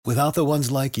Without the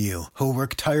ones like you, who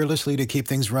work tirelessly to keep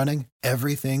things running,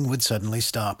 everything would suddenly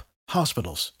stop.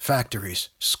 Hospitals, factories,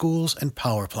 schools, and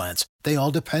power plants, they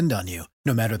all depend on you.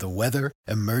 No matter the weather,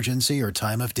 emergency, or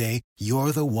time of day,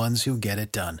 you're the ones who get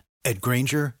it done. At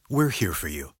Grainger, we're here for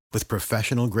you. With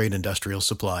professional-grade industrial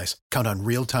supplies, count on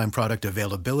real-time product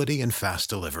availability and fast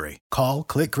delivery. Call,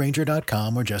 click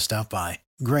Grainger.com, or just stop by.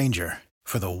 Grainger,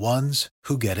 for the ones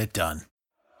who get it done.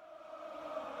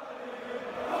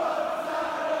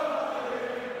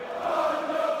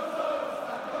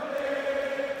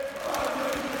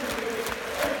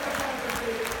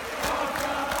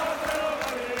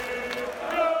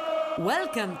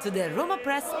 Welcome to the Roma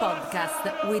Press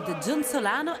Podcast with John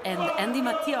Solano and Andy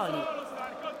Mattioli.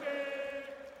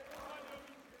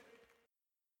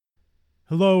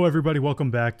 Hello, everybody.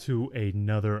 Welcome back to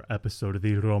another episode of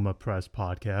the Roma Press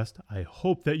Podcast. I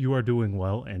hope that you are doing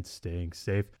well and staying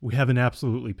safe. We have an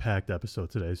absolutely packed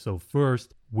episode today. So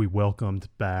first, we welcomed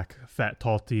back Fat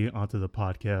Totti onto the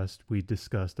podcast. We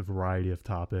discussed a variety of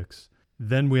topics.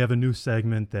 Then we have a new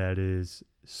segment that is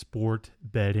sport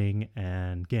betting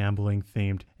and gambling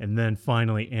themed. And then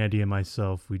finally, Andy and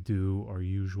myself, we do our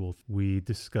usual. We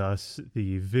discuss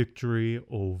the victory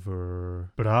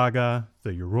over Braga,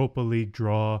 the Europa League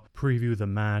draw, preview the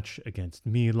match against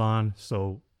Milan.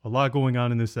 So a lot going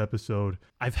on in this episode.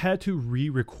 I've had to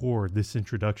re-record this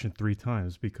introduction 3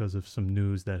 times because of some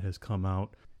news that has come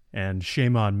out. And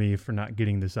shame on me for not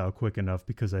getting this out quick enough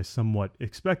because I somewhat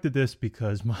expected this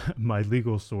because my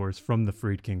legal source from the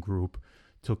Friedkin Group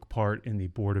took part in the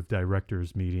board of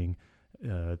directors meeting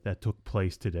that took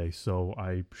place today. So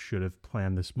I should have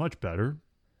planned this much better.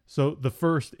 So the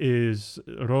first is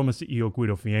Roma CEO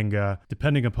Guido Fienga.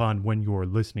 Depending upon when you're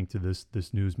listening to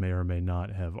this news may or may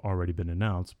not have already been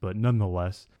announced. But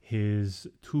nonetheless, his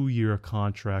 2-year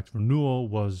contract renewal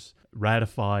was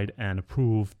ratified and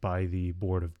approved by the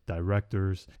board of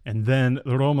directors. And then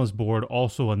Roma's board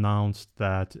also announced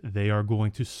that they are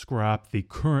going to scrap the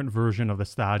current version of the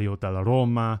Stadio della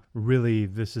Roma. Really,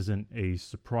 this isn't a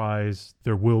surprise.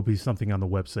 There will be something on the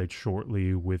website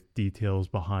shortly with details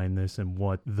behind this and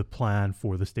what the plan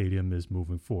for the stadium is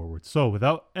moving forward. So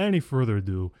without any further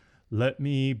ado, let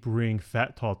me bring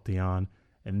Fat Totti on.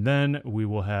 And then we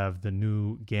will have the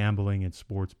new gambling and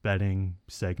sports betting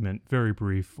segment, very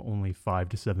brief, only 5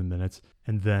 to 7 minutes.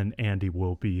 And then Andy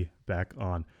will be back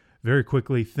on. Very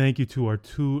quickly, thank you to our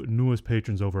 2 newest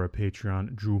patrons over at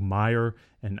Patreon, Drew Meyer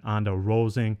and Anda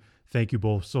Rosing. Thank you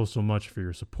both so much for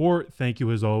your support. Thank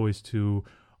you as always to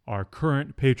our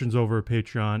current patrons over at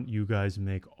Patreon. You guys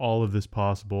make all of this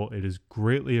possible. It is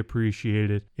greatly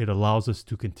appreciated. It allows us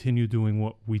to continue doing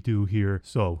what we do here.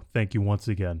 So thank you once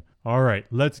again. All right,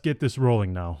 let's get this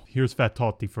rolling now. Here's Fat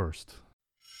Totti first.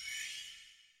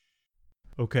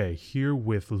 Okay, here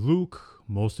with Luke.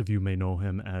 Most of you may know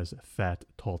him as Fat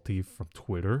Totti from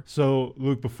Twitter. So,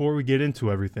 Luke, before we get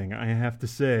into everything, I have to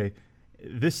say,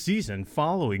 this season,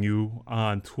 following you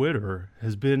on Twitter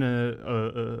has been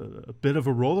a bit of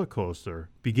a roller coaster.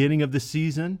 Beginning of the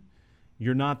season,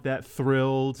 you're not that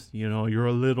thrilled. You know, you're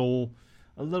a little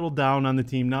down on the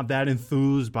team, not that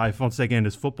enthused by Fonseca and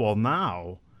his football.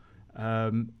 Now,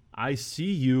 I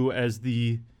see you as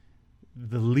the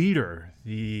leader,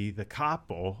 the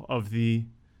capo of the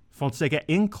Fonseca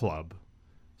In Club.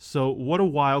 So what a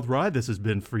wild ride this has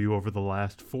been for you over the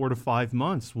last 4 to 5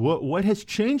 months. What has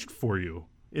changed for you?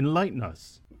 Enlighten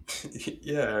us.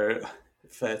 Yeah,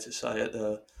 fair to say at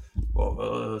the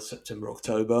September,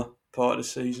 October part of the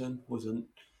season wasn't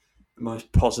the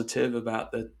most positive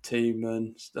about the team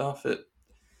and stuff.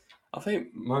 I think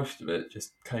most of it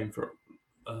just came from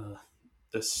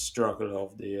the struggle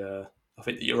of the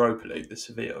Europa League, the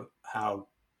Sevilla, how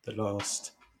the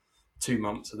last 2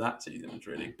 months of that season was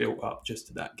really built up just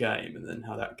to that game, and then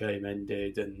how that game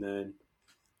ended, and then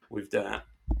with that,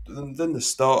 then the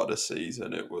start of the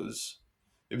season, it was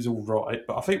all right.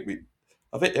 But I think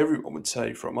everyone would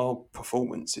say from our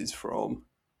performances from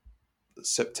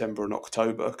September and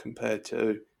October compared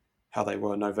to how they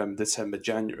were November, December,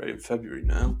 January, and February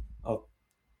now are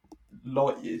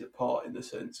light years apart in the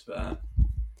sense that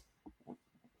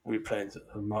we're playing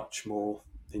a much more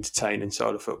entertaining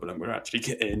side of football and we're actually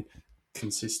getting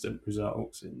consistent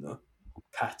results in the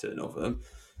pattern of them.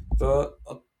 But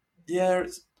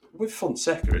with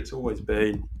Fonseca, he's always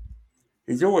been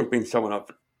someone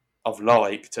I've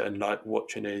liked and like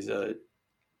watching his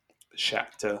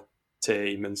Shakhtar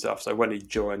team and stuff. So when he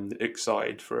joined,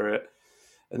 excited for it.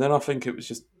 And then I think it was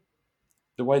just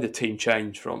the way the team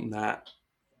changed from that.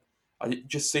 It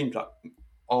just seemed like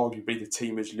arguably the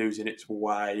team was losing its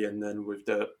way, and then with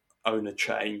the owner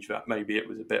change, that maybe it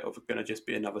was a bit of going to just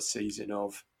be another season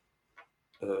of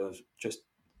just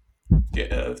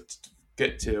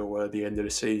get till the end of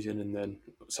the season and then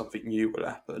something new will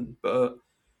happen. But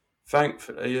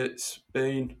thankfully, it's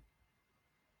been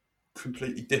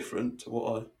completely different to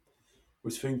what I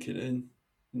was thinking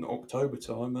in October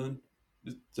time, and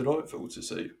it's delightful to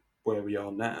see where we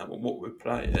are now and what we're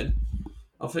playing.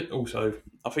 I think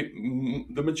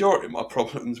the majority of my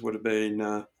problems would have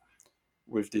been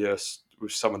with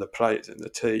with some of the players in the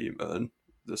team and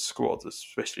the squad,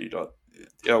 especially like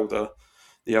the older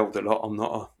lot. I'm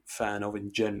not a fan of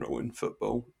in general in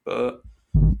football, but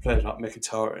players like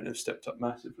Mkhitaryan have stepped up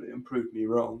massively and proved me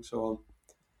wrong. So I'm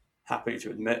happy to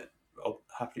admit I'll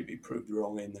happily be proved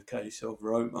wrong in the case of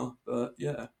Roma. But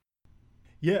yeah.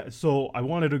 Yeah, so I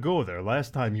wanted to go there.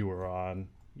 Last time you were on,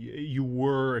 you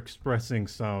were expressing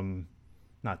some,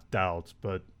 not doubts,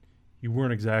 but you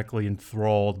weren't exactly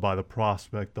enthralled by the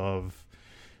prospect of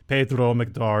Pedro,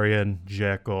 Mkhitaryan,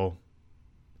 Dzeko.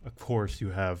 Of course, you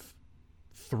have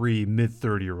 3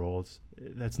 mid-30-year-olds.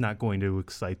 That's not going to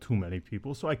excite too many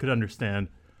people, so I could understand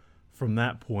from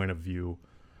that point of view.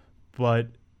 But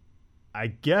I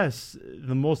guess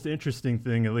the most interesting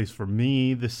thing, at least for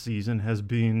me this season, has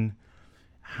been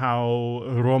how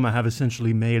Roma have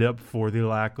essentially made up for the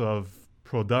lack of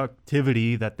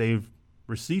productivity that they've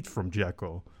received from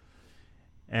Dzeko.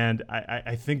 And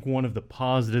I think one of the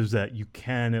positives that you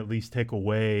can at least take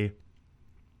away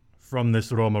from this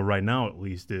Roma right now, at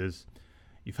least, is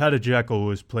you've had a Dzeko who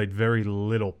has played very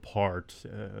little part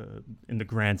in the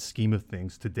grand scheme of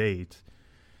things to date.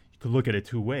 You could look at it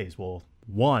two ways. Well,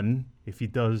 one, if he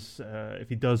does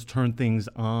turn things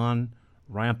on,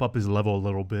 ramp up his level a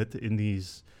little bit in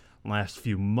these last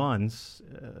few months,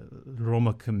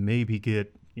 Roma can maybe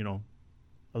get,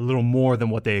 a little more than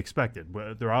what they expected.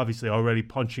 They're obviously already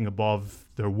punching above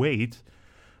their weight,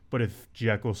 but if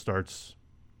Dzeko starts,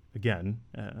 again,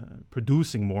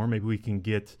 producing more, maybe we can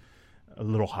get a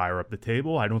little higher up the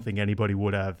table. I don't think anybody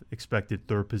would have expected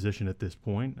third position at this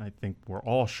point. I think we're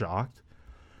all shocked.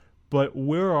 But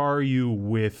where are you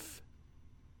with,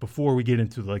 before we get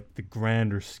into like the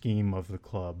grander scheme of the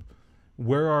club,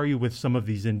 where are you with some of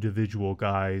these individual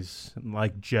guys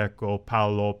like Dzeko, Pau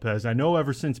Lopez? I know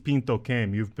ever since Pinto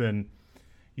came, you've been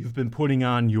putting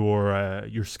on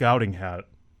your scouting hat,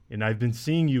 and I've been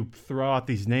seeing you throw out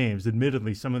these names.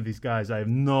 Admittedly, some of these guys I have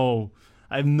no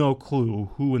clue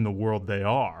who in the world they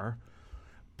are.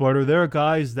 But are there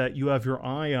guys that you have your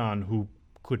eye on who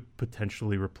could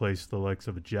potentially replace the likes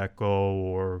of Dzeko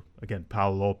or, again,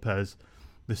 Pau Lopez?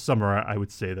 This summer, I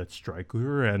would say that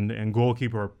striker and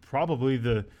goalkeeper are probably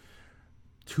the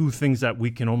two things that we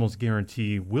can almost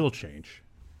guarantee will change.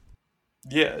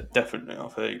 Yeah, definitely. I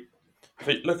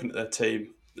think looking at their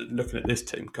team, looking at this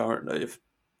team currently,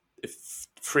 if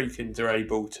Friedkins are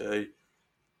able to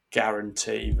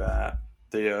guarantee that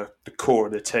the core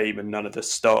of the team and none of the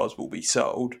stars will be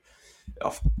sold,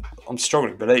 I'm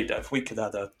struggling to believe that if we could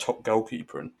add a top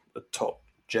goalkeeper and a top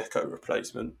Dzeko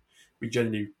replacement, we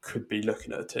generally could be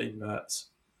looking at a team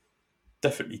that's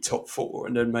definitely top 4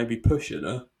 and then maybe pushing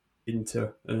her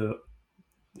into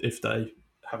if they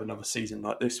have another season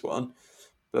like this one.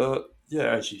 But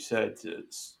yeah, as you said,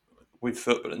 it's, with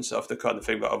football and stuff, the kind of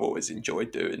thing that I've always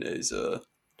enjoyed doing is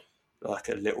like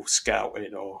a little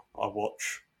scouting, or I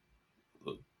watch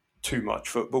too much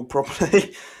football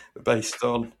probably based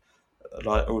on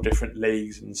like all different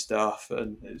leagues and stuff.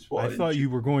 And it's what I thought you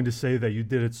were going to say that you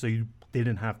did it so you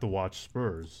didn't have to watch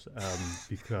Spurs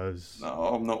because... No,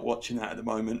 I'm not watching that at the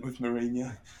moment with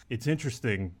Mourinho. It's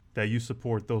interesting that you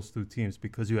support those two teams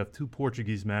because you have two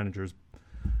Portuguese managers,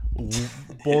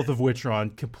 both of which are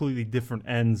on completely different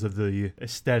ends of the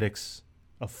aesthetics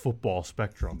of football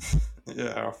spectrum.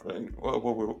 Yeah, I think.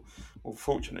 Well,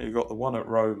 fortunately, we got the one at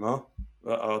Roma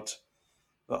that I'd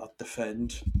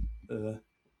defend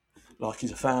like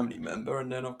he's a family member, and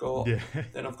then I've got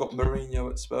Mourinho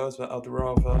at Spurs that I'd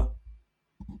rather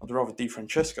Di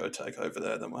Francesco take over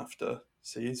there than have to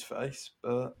see his face.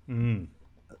 But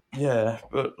yeah,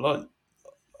 but like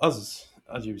as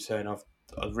you were saying, I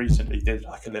recently did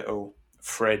like a little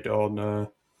thread on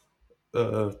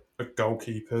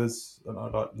goalkeepers, and I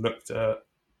like looked at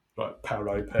like Pau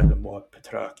Lopez and why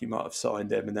Petrarchi might have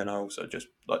signed him, and then I also just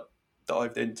like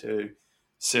dived into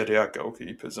Serie A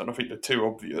goalkeepers, and I think the two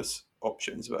obvious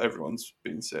options that everyone's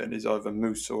been saying is either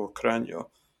Musso or Cragno.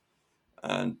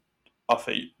 And I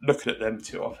think looking at them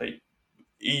two, I think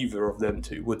either of them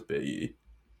two would be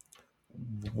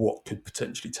what could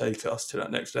potentially take us to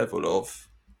that next level of.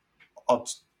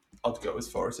 I'd go as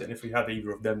far as saying if we had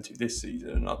either of them two this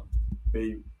season, I'd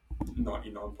be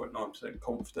 99.9%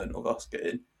 confident of us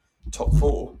getting top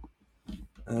 4.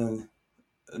 And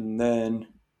then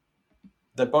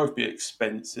they'd both be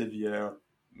expensive, yeah.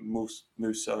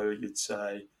 Musso, you'd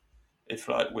say, if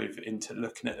like with Inter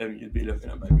looking at him, you'd be looking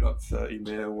at maybe like 30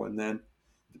 mil, and then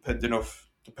depending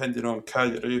on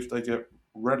Cagliari, if they get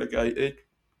relegated,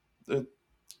 they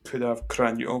could have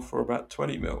Cragno for about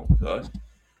 20 mil. So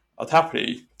I'd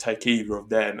happily take either of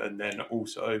them, and then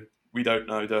also we don't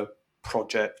know the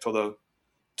project or the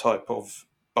type of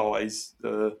buys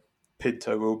the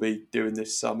Pinto will be doing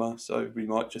this summer, so we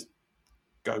might just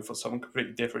go for some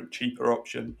completely different, cheaper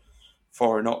option,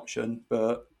 foreign option,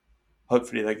 but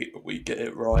hopefully we get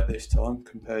it right this time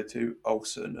compared to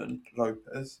Olsen and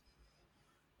Lopez.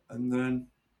 And then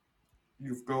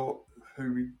you've got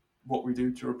what we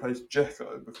do to replace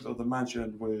Dzeko, because I'd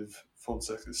imagine with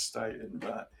Fonseca stating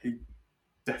that he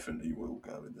definitely will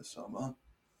go in the summer.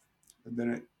 And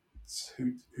then it's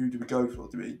who do we go for?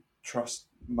 Do we trust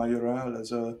Mayoral as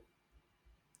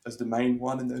the main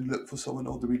one and then look for someone,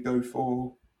 or do we go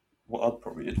for what I'd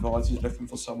probably advise is looking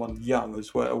for someone young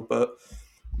as well, but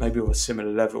maybe of a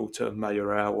similar level to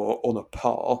Mayoral or on a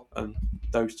par, and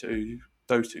those two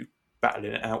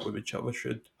battling it out with each other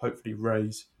should hopefully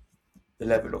raise the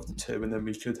level of the two, and then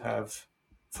we could have,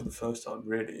 for the first time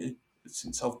really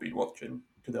since I've been watching,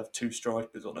 could have two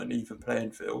strikers on an even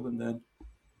playing field, and then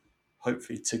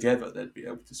hopefully together they'd be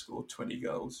able to score 20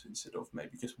 goals instead of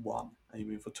maybe just one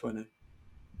aiming for 20.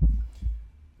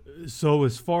 So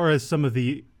as far as some of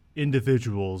the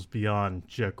individuals beyond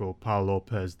Dzeko, Pau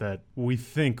Lopez that we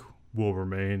think will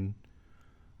remain,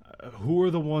 who are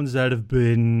the ones that have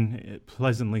been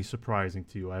pleasantly surprising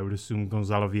to you? I would assume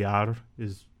Gonzalo Villar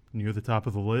is near the top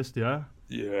of the list, yeah?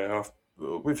 Yeah,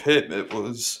 with him it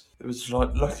was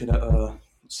like looking at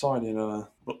signing a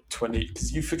 20,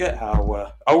 because you forget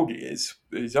how old he is.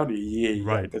 He's only a year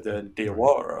younger than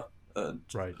Diawara, and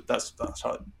that's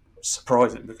like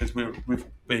surprising, because we've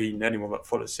been, anyone but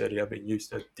Fuller said, I've been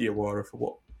used to Diawara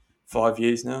for 5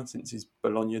 years now, since his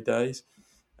Bologna days,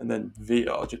 and then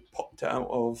Villar just popped out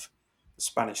of the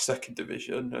Spanish second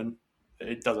division, and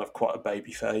it does have quite a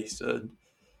baby face, and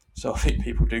so I think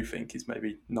people do think he's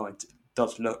maybe 19,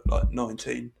 does look like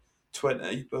 19,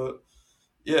 20, but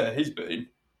yeah, he's been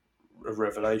a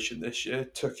revelation this year.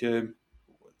 Took him,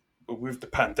 with the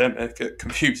pandemic, it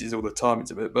confuses all the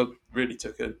timings of it, but really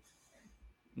took him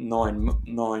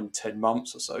 9-10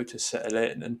 months or so to settle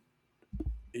in, and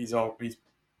he's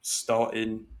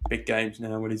starting big games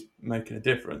now when he's making a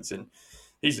difference, and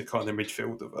he's the kind of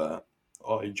midfielder that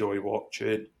I enjoy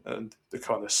watching, and the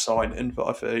kind of signing that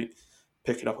I think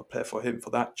picking up a player for him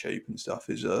for that cheap and stuff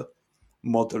is a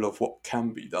model of what can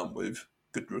be done with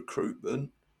good recruitment.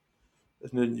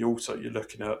 And then you're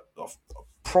looking at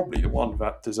probably the one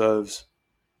that deserves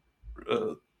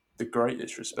the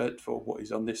greatest respect for what he's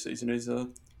done this season is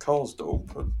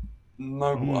Karsdorp.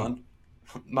 No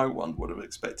one would have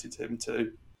expected him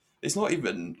to. It's not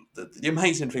even the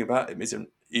amazing thing about him isn't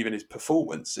even his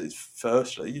performances.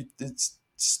 Firstly, it's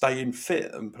staying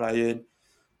fit and playing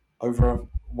over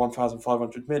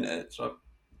 1,500 minutes. Like,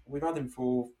 we've had him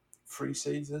for 3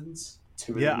 seasons.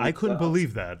 I couldn't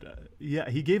believe that.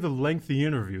 He gave a lengthy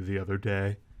interview the other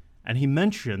day, and he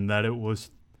mentioned that it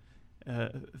was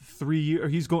 3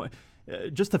 years. He's going.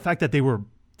 Just the fact that they were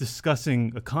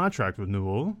discussing a contract with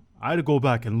Newell, I had to go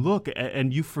back and look,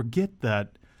 and you forget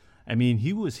that. I mean,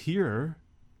 he was here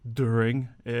during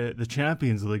the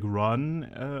Champions League run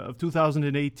of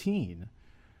 2018.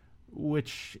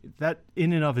 Which that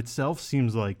in and of itself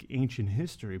seems like ancient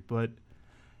history, but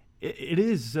it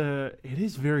is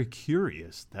very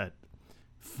curious that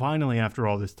finally, after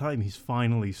all this time, he's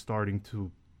finally starting to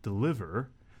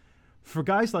deliver. For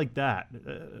guys like that,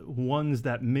 ones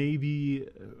that maybe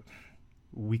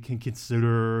we can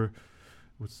consider,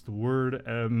 what's the word,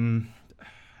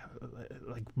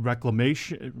 like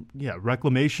reclamation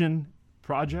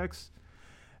projects.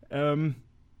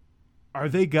 Are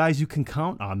they guys you can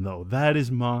count on, though? That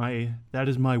is my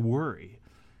worry.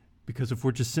 Because if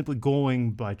we're just simply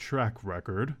going by track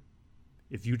record,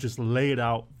 if you just laid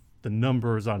out the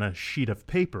numbers on a sheet of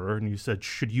paper and you said,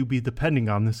 should you be depending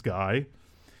on this guy?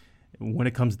 When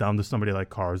it comes down to somebody like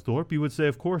Karsdorp, you would say,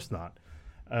 of course not.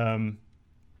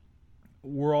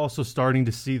 We're also starting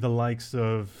to see the likes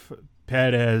of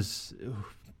Perez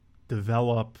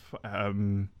develop,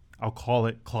 I'll call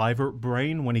it Kluivert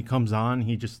brain. When he comes on,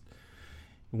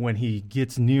 when he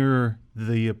gets near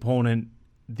the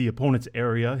opponent's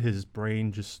area, his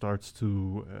brain just starts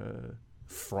to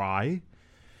fry.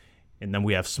 And then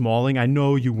we have Smalling. I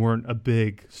know you weren't a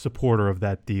big supporter of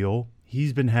that deal.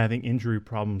 He's been having injury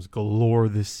problems galore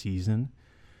this season.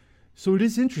 So it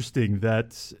is interesting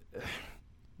that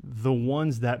the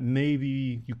ones that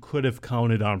maybe you could have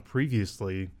counted on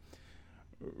previously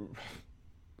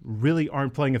really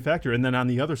aren't playing a factor. And then on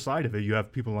the other side of it, you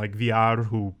have people like Villar,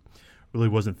 who really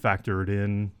wasn't factored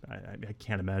in. I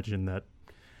can't imagine that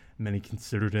many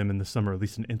considered him in the summer at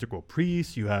least an integral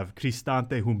piece. You have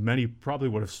Cristante, who many probably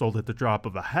would have sold at the drop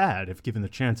of a hat if given the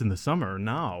chance in the summer.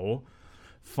 Now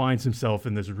finds himself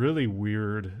in this really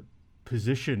weird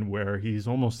position where he's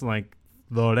almost like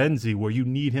Lorenzi, where you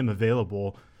need him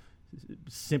available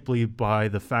simply by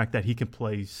the fact that he can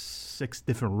play 6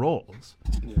 different roles.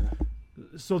 Yeah.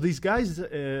 So these guys,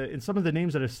 in some of the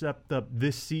names that have stepped up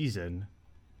this season,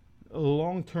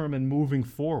 long-term and moving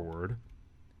forward,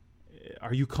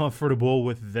 are you comfortable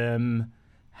with them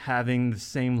having the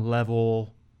same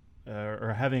level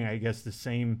or having, I guess, the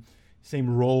same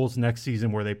roles next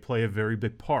season where they play a very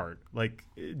big part? Like,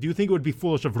 do you think it would be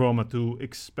foolish of Roma to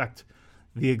expect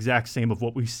the exact same of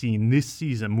what we've seen this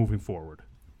season moving forward?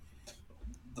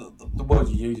 The word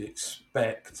you use,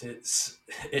 expect, it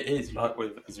is like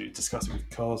as we discussed with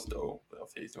Karsdorp, I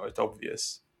think it's the most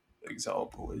obvious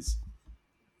example is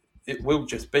it will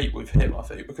just be with him, I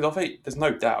think, because I think there's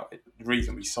no doubt the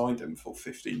reason we signed him for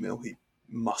 15 mil, he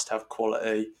must have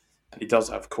quality, and he does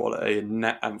have quality,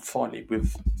 and finally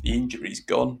with the injuries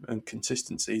gone and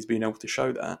consistency, he's been able to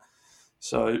show that.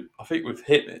 So I think with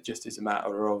him, it just is a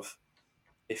matter of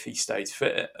if he stays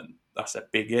fit, and that's a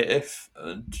big if,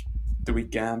 and do we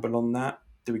gamble on that?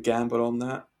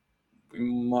 We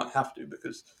might have to,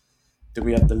 because do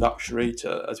we have the luxury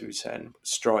to, as we were saying,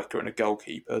 striker and a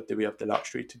goalkeeper, do we have the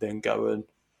luxury to then go and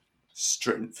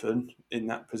strengthen in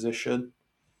that position?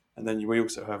 And then we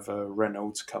also have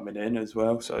Reynolds coming in as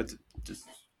well. So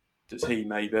does he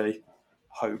maybe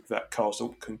hope that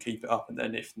Castle can keep it up, and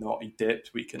then if not, he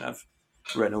dips, we can have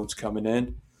Reynolds coming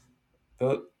in.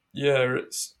 But yeah,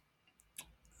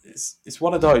 it's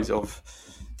one of those of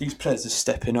these players are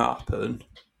stepping up, and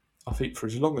I think for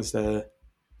as long as they're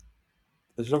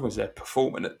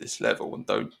performing at this level and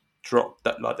don't drop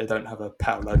that, like they don't have a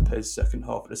Pau Lopez second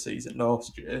half of the season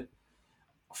last year,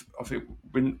 I think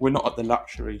we're not at the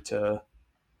luxury to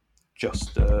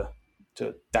just to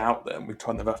doubt them. We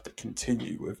kind of have to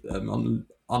continue with them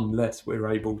unless we're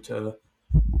able to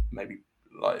maybe,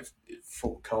 like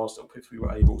for Karsdorp, if we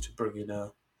were able to bring in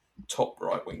a top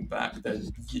right wing back,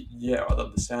 then yeah, I'd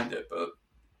understand it. But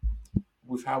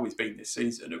with how he's been this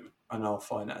season and our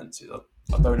finances,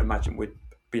 I don't imagine we'd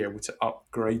be able to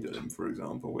upgrade them, for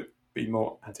example. We'd be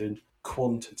more adding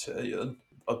quantity, and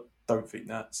I don't think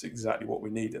that's exactly what we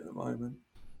need at the moment.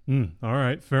 All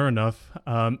right, fair enough.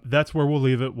 That's where we'll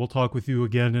leave it. We'll talk with you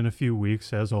again in a few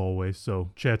weeks, as always,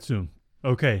 so chat soon.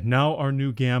 Okay, now our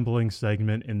new gambling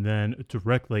segment, and then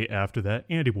directly after that,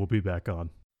 Andy will be back on.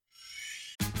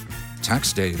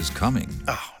 Tax day is coming.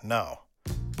 Oh, no.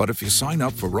 But if you sign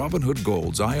up for Robinhood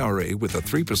Gold's IRA with a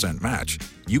 3% match,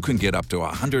 you can get up to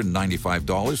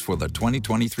 $195 for the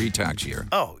 2023 tax year.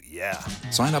 Oh, yeah.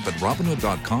 Sign up at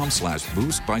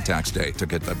Robinhood.com/boost by tax day to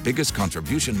get the biggest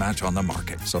contribution match on the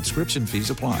market. Subscription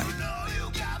fees apply.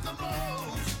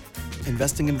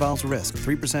 Investing involves risk.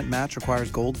 3% match requires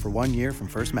gold for 1 year from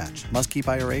first match. Must keep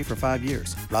IRA for 5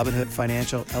 years. Robinhood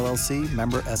Financial, LLC,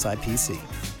 member SIPC.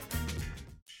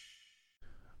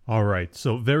 All right,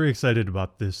 so very excited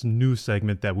about this new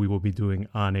segment that we will be doing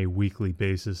on a weekly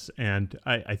basis, and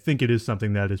I think it is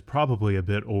something that is probably a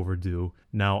bit overdue.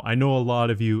 Now, I know a lot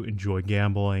of you enjoy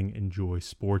gambling, enjoy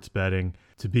sports betting.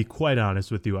 To be quite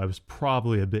honest with you, I was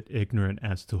probably a bit ignorant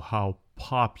as to how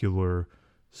popular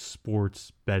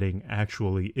sports betting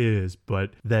actually is,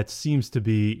 but that seems to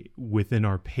be within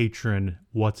our patron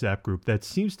WhatsApp group. That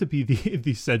seems to be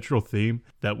the central theme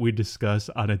that we discuss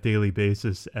on a daily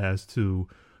basis as to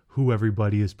who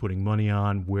everybody is putting money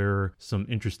on, where some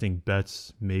interesting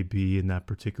bets may be in that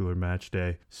particular match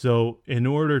day. So in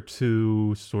order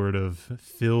to sort of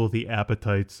fill the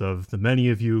appetites of the many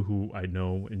of you who I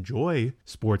know enjoy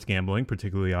sports gambling,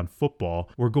 particularly on football,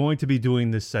 we're going to be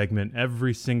doing this segment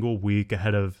every single week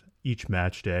ahead of each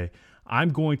match day. I'm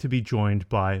going to be joined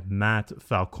by Matt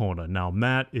Falcona. Now,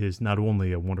 Matt is not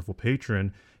only a wonderful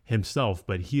patron himself,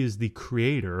 but he is the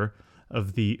creator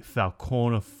of the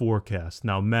Falcona Forecast.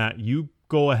 Now, Matt, you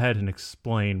go ahead and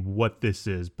explain what this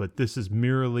is, but this is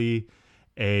merely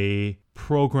a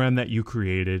program that you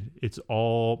created. It's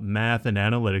all math and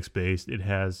analytics based. It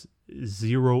has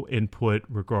zero input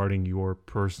regarding your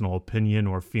personal opinion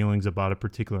or feelings about a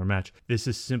particular match. This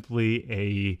is simply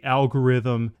a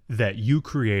algorithm that you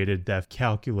created that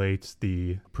calculates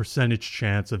the percentage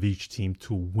chance of each team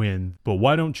to win. But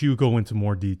why don't you go into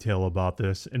more detail about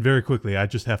this? And very quickly, I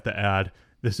just have to add,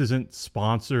 this isn't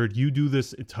sponsored. You do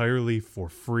this entirely for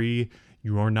free.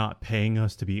 You are not paying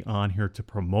us to be on here to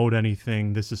promote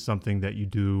anything. This is something that you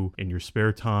do in your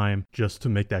spare time, just to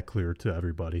make that clear to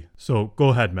everybody. So go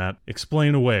ahead, Matt.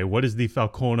 Explain away. What is the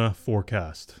Falcona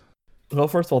forecast? Well,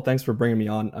 first of all, thanks for bringing me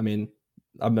on. I mean,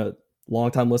 I'm a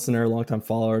long-time listener, long-time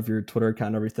follower of your Twitter account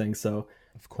and everything. So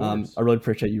of course, I really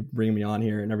appreciate you bringing me on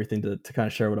here and everything to kind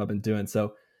of share what I've been doing.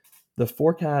 So the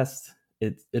forecast,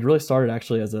 it really started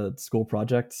actually as a school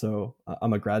project. So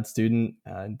I'm a grad student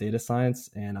in data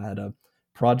science, and I had a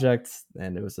project,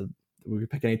 and it was we could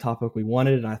pick any topic we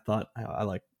wanted. And I thought I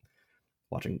like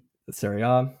watching the Serie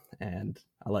A, and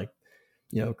I like,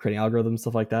 creating algorithms,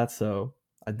 stuff like that. So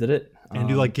I did it. And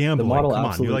you like gambling. The model, Come on, you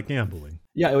absolutely, like gambling.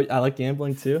 Yeah, I like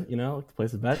gambling too, like to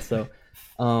place a bet. So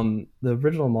the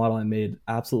original model I made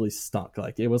absolutely stunk.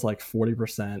 Like it was like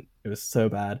 40%. It was so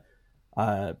bad.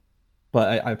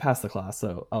 But I passed the class,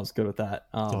 so I was good with that.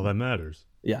 That's all that matters.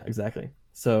 Yeah, exactly.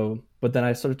 So, but then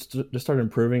I started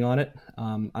improving on it.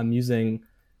 I'm using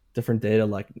different data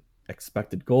like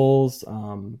expected goals,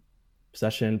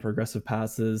 possession, progressive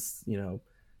passes,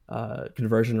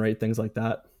 conversion rate, things like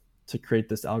that, to create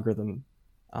this algorithm,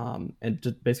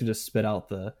 and basically just spit out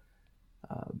the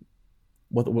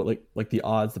what like the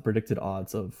odds, the predicted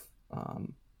odds of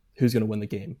who's going to win the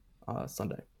game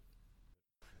Sunday.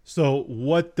 So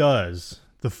what does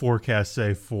the forecast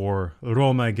say for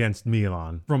Roma against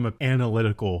Milan from an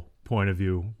analytical point of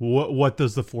view? What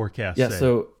does the forecast say? Yeah,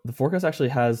 so the forecast actually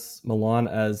has Milan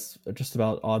as just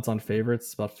about odds-on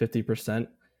favorites, about 50%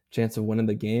 chance of winning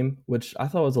the game, which I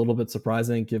thought was a little bit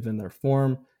surprising given their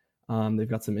form. They've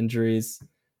got some injuries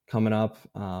coming up.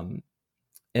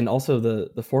 And also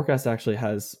the forecast actually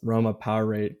has Roma power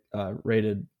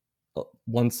rated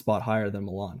one spot higher than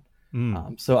Milan.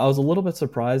 So I was a little bit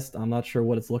surprised. I'm not sure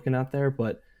what it's looking at there,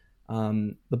 but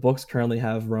the books currently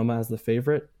have Roma as the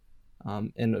favorite.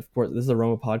 And of course, this is a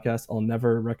Roma podcast. I'll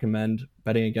never recommend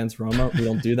betting against Roma. We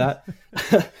don't do that.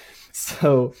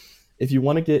 So if you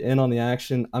want to get in on the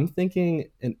action, I'm thinking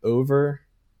an over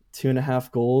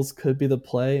 2.5 goals could be the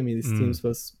play. I mean, these teams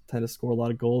supposed to tend to score a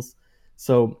lot of goals.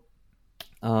 So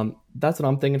that's what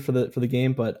I'm thinking for the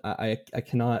game, but I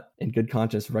cannot in good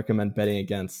conscience recommend betting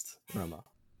against Roma.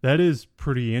 That is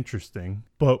pretty interesting.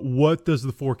 But what does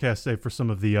the forecast say for some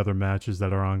of the other matches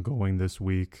that are ongoing this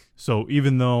week? So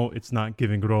even though it's not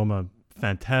giving Roma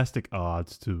fantastic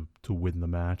odds to win the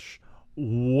match,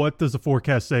 what does the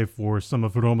forecast say for some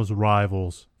of Roma's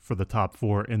rivals for the top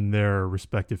four in their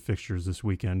respective fixtures this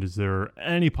weekend? Is there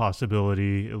any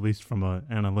possibility, at least from an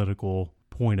analytical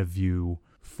point of view,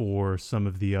 for some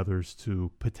of the others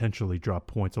to potentially drop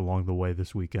points along the way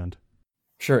this weekend?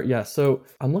 Sure, yeah. So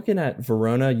I'm looking at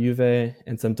Verona, Juve,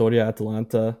 and Sampdoria,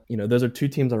 Atalanta. Those are two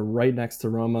teams that are right next to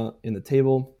Roma in the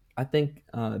table. I think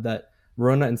that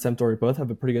Verona and Sampdoria both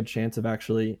have a pretty good chance of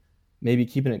actually maybe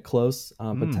keeping it close,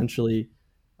 potentially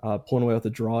pulling away with a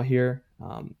draw here.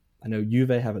 I know Juve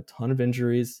have a ton of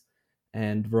injuries,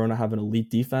 and Verona have an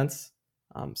elite defense.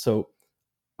 So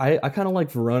I kind of like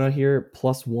Verona here,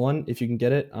 +1 if you can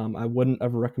get it. I wouldn't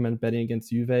ever recommend betting against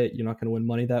Juve. You're not going to win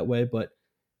money that way, but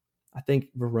I think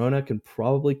Verona can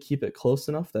probably keep it close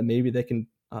enough that maybe they can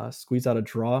squeeze out a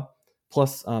draw.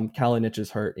 Plus, Kalinic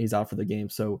is hurt. He's out for the game,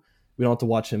 so we don't have to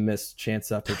watch him miss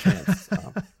chance after chance.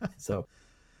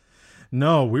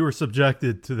 No, we were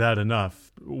subjected to that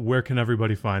enough. Where can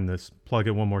everybody find this? Plug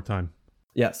it one more time.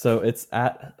 Yeah, so it's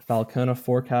at Falcona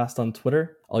Forecast on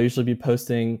Twitter. I'll usually be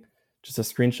posting just a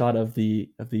screenshot of the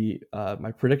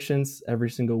my predictions every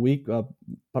single week,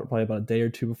 probably about a day or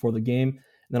two before the game, and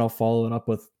then I'll follow it up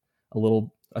with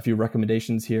a few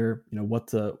recommendations here. What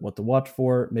to watch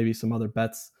for, maybe some other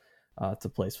bets to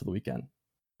place for the weekend.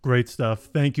 Great stuff.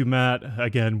 Thank you, Matt.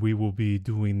 Again, we will be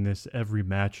doing this every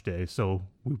match day, so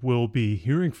we will be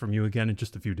hearing from you again in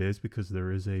just a few days because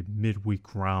there is a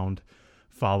midweek round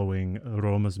following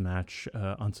Roma's match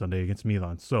on Sunday against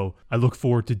Milan. So I look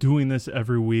forward to doing this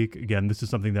every week. Again, this is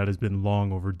something that has been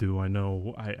long overdue. I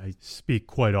know I speak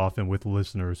quite often with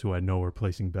listeners who I know are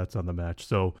placing bets on the match.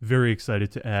 So very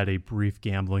excited to add a brief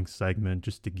gambling segment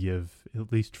just to give,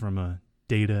 at least from a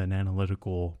data and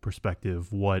analytical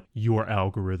perspective, what your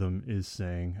algorithm is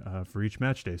saying for each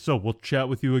match day. So we'll chat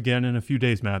with you again in a few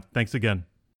days, Matt. Thanks again.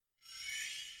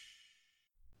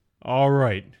 All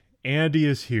right. Andy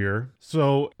is here.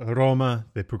 So Roma,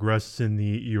 they progress in the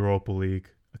Europa League,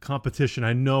 a competition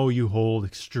I know you hold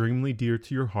extremely dear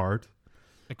to your heart.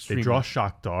 Extremely. They draw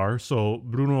Shakhtar, so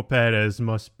Bruno Perez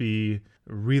must be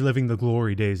reliving the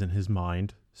glory days in his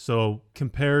mind. So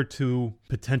compared to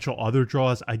potential other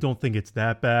draws, I don't think it's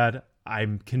that bad.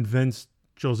 I'm convinced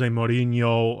Jose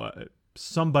Mourinho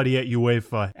somebody at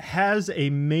UEFA has a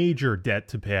major debt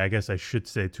to pay, I guess I should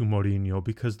say, to Mourinho,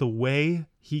 because the way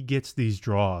he gets these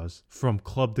draws from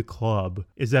club to club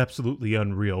is absolutely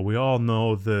unreal. We all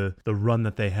know the run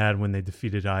that they had when they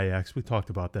defeated Ajax. We talked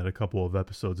about that a couple of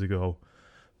episodes ago.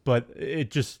 But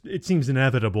it seems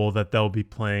inevitable that they'll be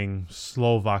playing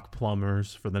Slovak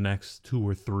plumbers for the next 2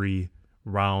 or 3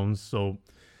 rounds. So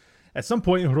at some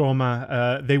point in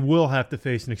Roma, they will have to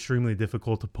face an extremely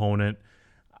difficult opponent.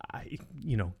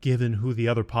 Given who the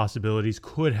other possibilities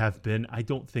could have been, I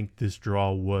don't think this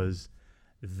draw was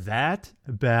that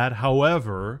bad.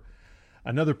 However,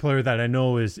 another player that I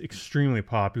know is extremely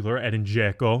popular, Edin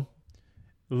Dzeko,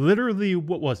 literally,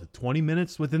 20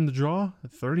 minutes within the draw?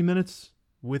 30 minutes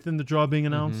within the draw being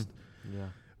announced? Mm-hmm. Yeah.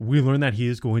 We learned that he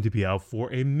is going to be out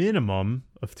for a minimum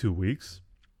of 2 weeks.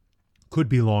 Could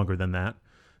be longer than that.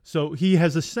 So he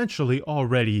has essentially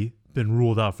already been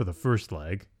ruled out for the first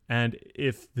leg. And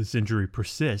if this injury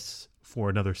persists for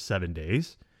another 7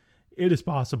 days, it is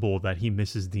possible that he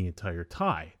misses the entire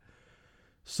tie.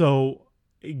 So,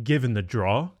 given the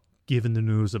draw, given the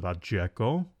news about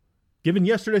Dzeko, given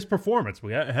yesterday's performance,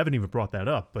 we haven't even brought that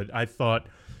up, but I thought,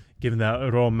 given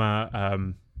that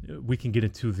Roma, we can get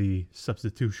into the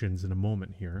substitutions in a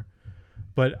moment here,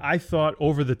 but I thought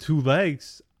over the 2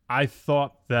 legs, I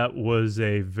thought that was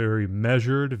a very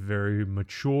measured, very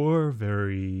mature,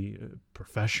 very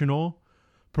professional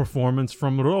performance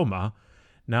from Roma.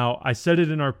 Now, I said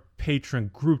it in our patron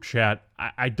group chat.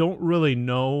 I don't really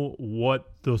know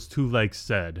what those 2 legs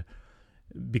said,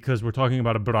 because we're talking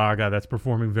about a Braga that's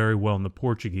performing very well in the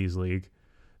Portuguese league.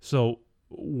 So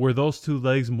were those 2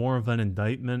 legs more of an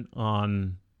indictment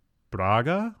on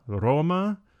Braga,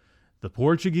 Roma, the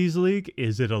Portuguese league?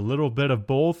 Is it a little bit of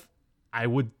both? I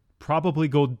would probably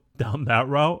go down that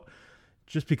route,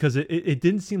 just because it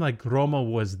didn't seem like Roma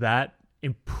was that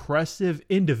impressive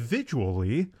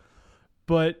individually,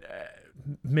 but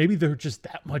maybe they're just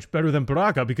that much better than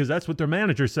Braga, because that's what their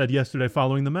manager said yesterday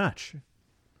following the match.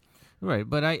 Right,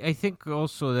 but I think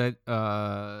also that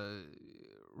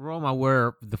Roma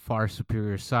were the far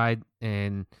superior side,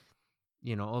 and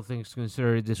all things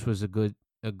considered, this was a good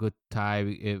tie,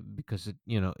 because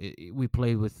we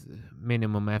played with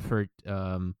minimum effort.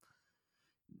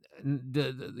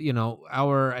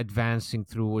 Our advancing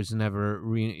through was never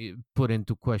put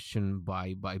into question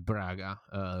by Braga.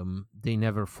 They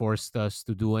never forced us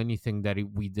to do anything that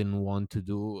we didn't want to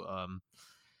do.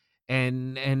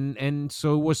 And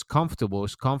so it was comfortable. It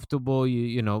was comfortable.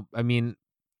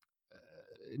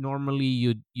 Normally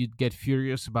you'd get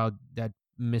furious about that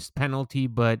missed penalty,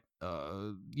 but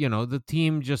the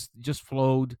team just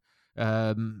flowed.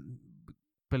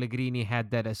 Pellegrini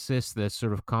had that assist that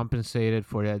sort of compensated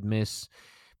for that miss.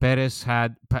 Perez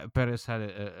had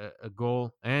a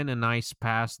goal and a nice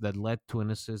pass that led to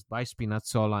an assist by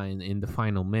Spinazzola in the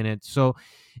final minute. So,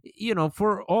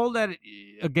 for all that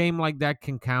a game like that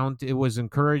can count, it was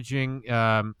encouraging.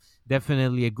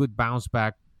 Definitely a good bounce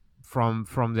back from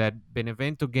that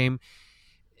Benevento game.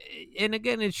 And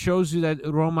again, it shows you that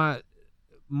Roma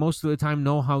most of the time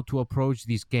know how to approach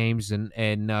these games,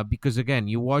 and because again,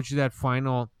 you watch that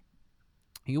final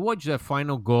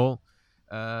goal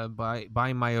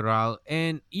by Mayoral,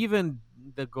 and even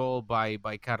the goal by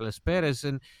Carlos Perez,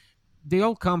 and they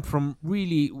all come from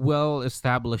really well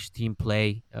established team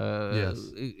play. Yes.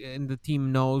 And the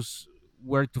team knows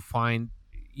where to find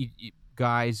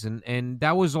guys, and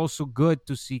that was also good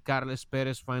to see Carlos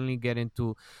Perez finally get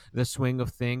into the swing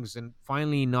of things and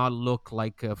finally not look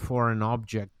like a foreign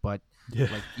object, but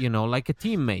like a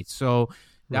teammate. So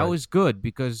that was good,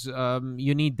 because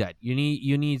you need that. You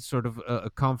need sort of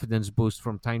a confidence boost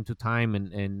from time to time,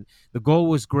 and the goal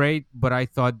was great, but I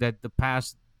thought that the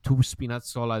pass to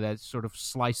Spinazzola that sort of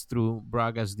sliced through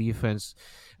Braga's defense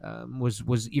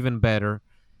was even better.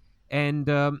 And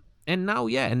now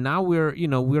we're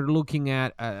looking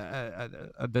at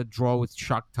the draw with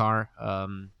Shakhtar.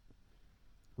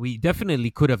 We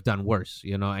definitely could have done worse.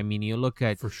 You look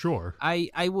at, for sure. I'd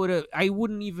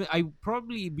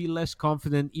probably be less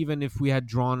confident even if we had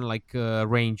drawn like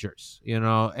Rangers.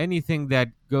 Anything that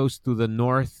goes to the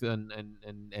north and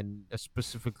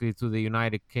specifically to the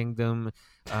United Kingdom,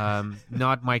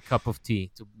 not my cup of tea,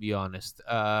 to be honest.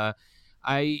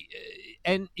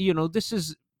 This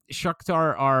is.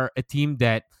 Shakhtar are a team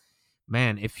that,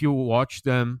 man, if you watch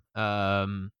them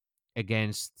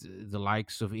against the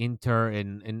likes of Inter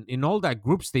and in all that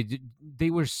groups, they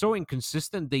were so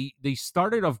inconsistent. They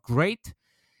started off great,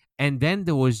 and then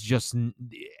there was just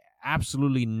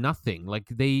absolutely nothing. Like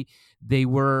they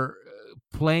were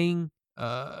playing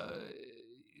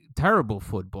terrible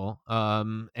football.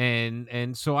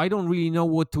 And so I don't really know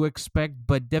what to expect,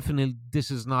 but definitely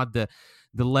this is not the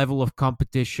level of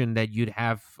competition that you'd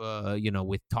have,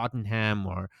 with Tottenham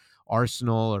or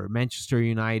Arsenal or Manchester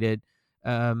United.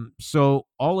 So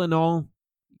all in all,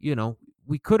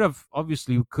 we could have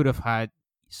had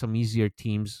some easier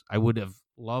teams. I would have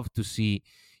loved to see,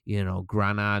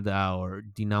 Granada or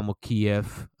Dynamo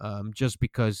Kiev, just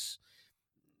because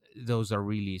those are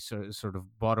really sort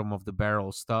of bottom of the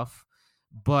barrel stuff.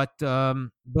 But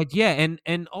yeah,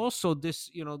 and also this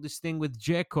this thing with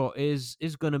Dzeko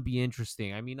is going to be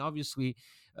interesting. I mean, obviously,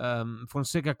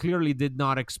 Fonseca clearly did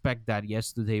not expect that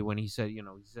yesterday when he said,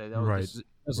 oh, Right. this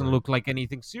doesn't Right. look like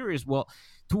anything serious. Well,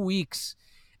 2 weeks,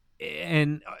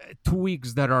 and 2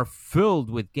 weeks that are filled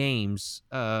with games,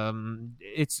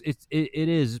 it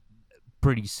is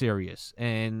pretty serious,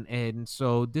 and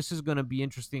so this is going to be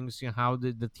interesting to see how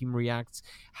the team reacts,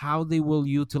 how they will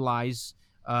utilize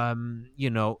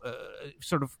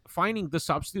sort of finding the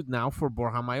substitute now for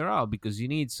Borja Mayoral, because you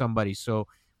need somebody. So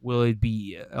will it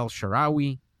be El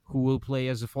Shaarawy who will play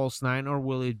as a false nine, or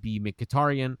will it be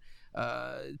Mkhitaryan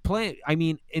I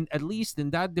mean, at least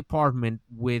in that department,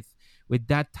 with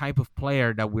that type of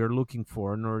player that we're looking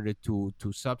for in order to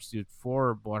substitute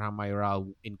for Borja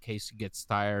Mayoral in case he gets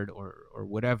tired or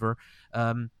whatever.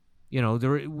 There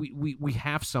we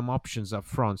have some options up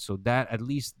front, so that at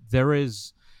least there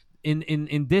is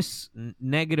in this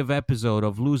negative episode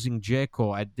of losing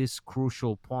Dzeko at this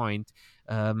crucial point,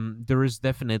 there is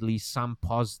definitely some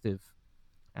positive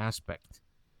aspect.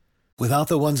 Without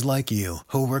the ones like you,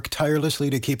 who work tirelessly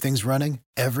to keep things running,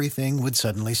 everything would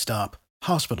suddenly stop.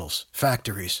 Hospitals,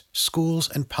 factories, schools,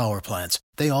 and power plants,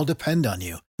 they all depend on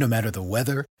you. No matter the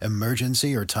weather,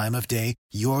 emergency, or time of day,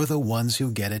 you're the ones who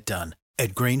get it done.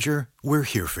 At Grainger, we're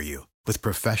here for you. With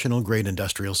professional-grade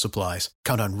industrial supplies,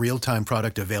 count on real-time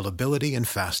product availability and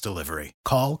fast delivery.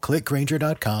 Call,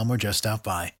 clickgrainger.com, or just stop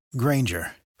by.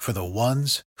 Grainger, for the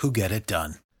ones who get it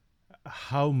done.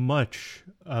 How much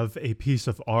of a piece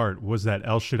of art was that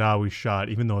El Shaarawy shot,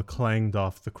 even though it clanged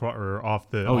off the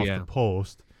the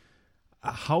post?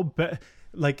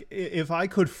 Like, if I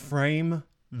could frame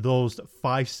those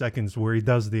 5 seconds where he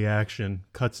does the action,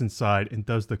 cuts inside, and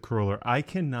does the curler, I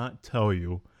cannot tell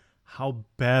you how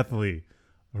badly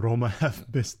Roma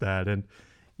have missed that. And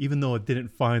even though it didn't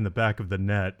find the back of the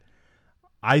net,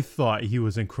 I thought he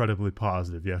was incredibly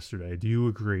positive yesterday. Do you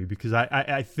agree? Because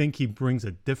I think he brings a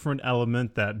different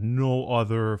element that no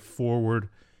other forward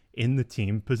in the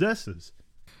team possesses.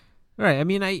 Right. I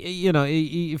mean,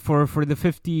 for the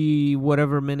 50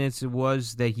 whatever minutes it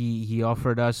was that he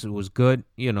offered us, it was good.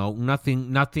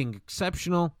 Nothing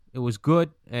exceptional. It was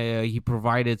good. He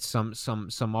provided some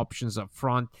options up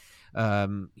front.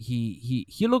 He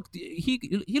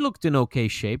looked in okay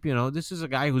shape. This is a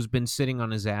guy who's been sitting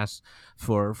on his ass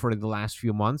for the last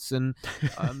few months, and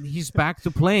he's back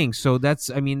to playing. So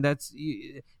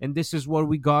and this is what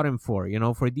we got him for.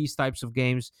 For these types of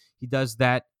games, he does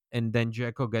that, and then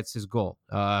Dzeko gets his goal.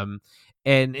 And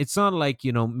it's not like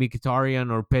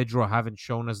Mkhitaryan or Pedro haven't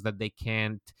shown us that they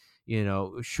can't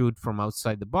shoot from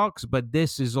outside the box, but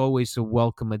this is always a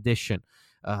welcome addition.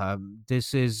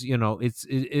 This is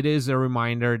it is a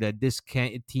reminder that this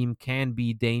team can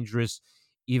be dangerous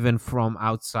even from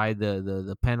outside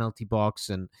the penalty box,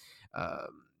 and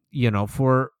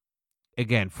for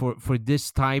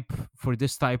this type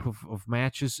of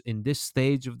matches in this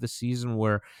stage of the season,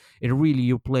 where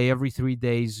you play every 3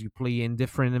 days, you play in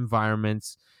different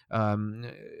environments,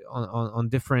 in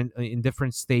different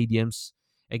stadiums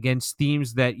against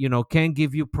teams that can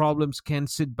give you problems, can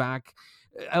sit back.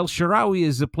 El Shaarawy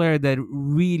is a player that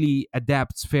really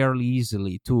adapts fairly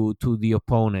easily to the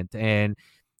opponent, and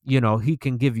he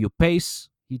can give you pace,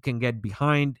 he can get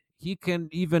behind, he can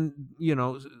even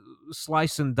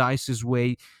slice and dice his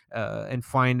way and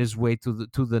find his way to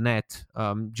the net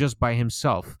just by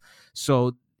himself.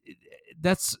 So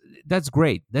that's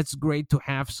great. That's great to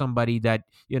have somebody that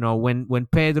when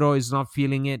Pedro is not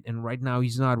feeling it, and right now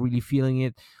he's not really feeling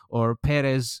it, or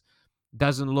Perez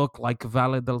doesn't look like a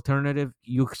valid alternative,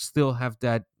 you still have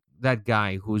that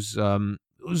guy who's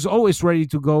always ready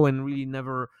to go and really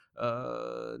never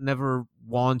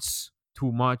wants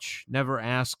too much, never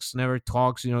asks, never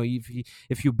talks.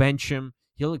 If you bench him,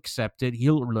 he'll accept it,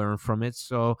 he'll learn from it.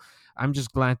 So I'm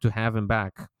just glad to have him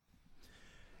back.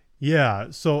 Yeah,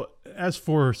 so as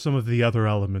for some of the other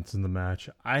elements in the match,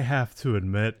 I have to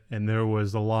admit, and there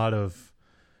was a lot of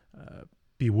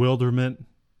bewilderment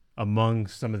among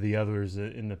some of the others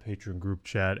in the Patreon group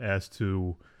chat as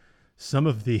to some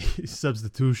of the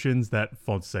substitutions that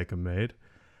Fonseca made.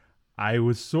 I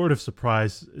was sort of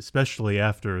surprised, especially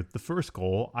after the first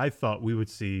goal. I thought we would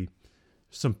see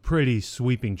some pretty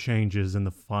sweeping changes in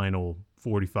the final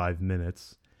 45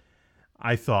 minutes.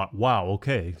 I thought, wow,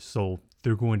 okay, so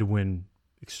they're going to win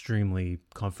extremely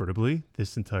comfortably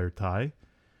this entire tie.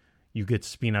 You get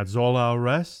Spinazzola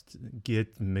rest,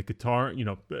 get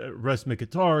Mkhitaryan, rest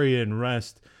Mkhitaryan,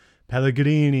 rest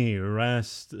Pellegrini,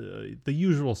 rest the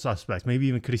usual suspects, maybe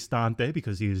even Cristante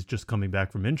because he is just coming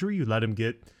back from injury. You let him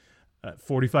get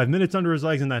 45 minutes under his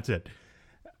legs and that's it.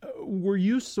 Were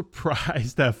you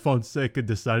surprised that Fonseca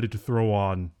decided to throw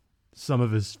on some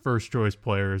of his first choice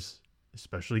players,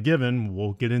 especially given,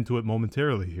 we'll get into it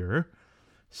momentarily here,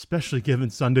 especially given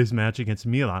Sunday's match against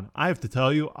Milan? I have to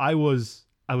tell you, I was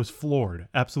floored,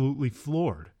 absolutely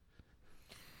floored.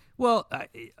 Well,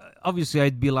 obviously,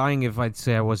 I'd be lying if I'd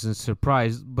say I wasn't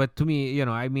surprised. But to me,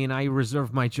 I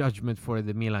reserve my judgment for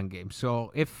the Milan game.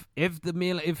 So if we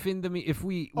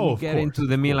get into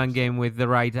the Milan game with the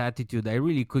right attitude, I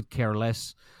really could care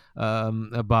less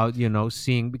about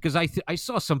seeing, because I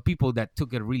saw some people that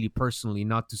took it really personally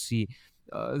not to see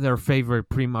their favorite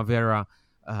Primavera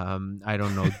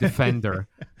defender.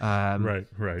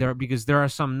 Right. Because there are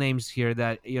some names here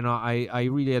that, I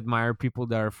really admire people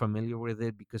that are familiar with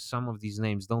it, because some of these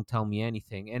names don't tell me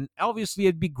anything. And obviously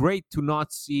it'd be great to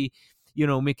not see,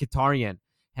 Mkhitaryan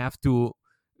have to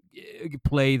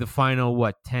play the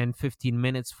final, 10, 15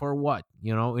 minutes for what,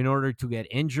 in order to get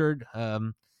injured.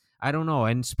 I don't know.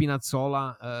 And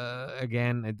Spinazzola,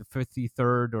 again, at the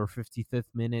 53rd or 55th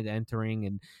minute entering,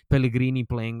 and Pellegrini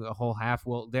playing a whole half.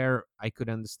 Well, there I could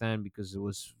understand because it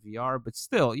was VR, but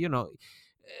still,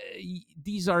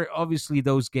 these are obviously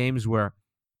those games where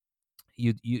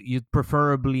you'd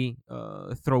preferably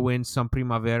throw in some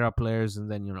Primavera players,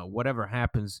 and then, whatever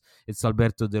happens, it's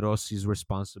Alberto De Rossi's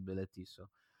responsibility. So,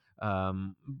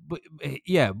 but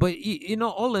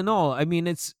all in all, I mean,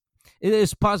 it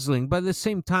is puzzling, but at the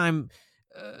same time,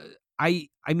 I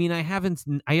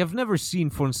have never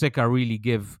seen Fonseca really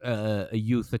give a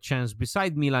youth a chance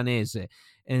beside Milanese,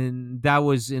 and that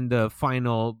was in the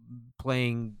final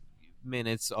playing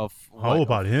minutes of. How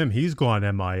about him? He's gone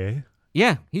MIA.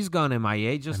 Yeah, he's gone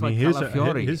MIA, like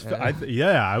Calafiori.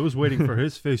 I was waiting for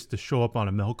his face to show up on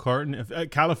a milk carton.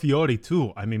 Calafiori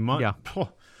too. I mean,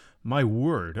 my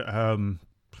word,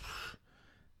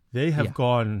 they have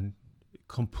gone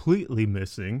completely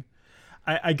missing.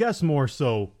 I guess more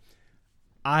so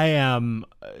I am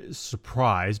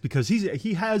surprised because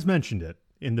he has mentioned it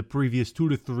in the previous 2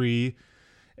 to 3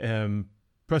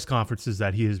 press conferences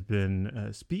that he has been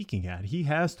speaking at. He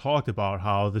has talked about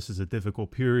how this is a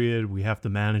difficult period. We have to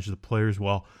manage the players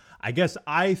well. I guess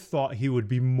I thought he would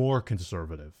be more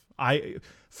conservative.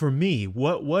 For me,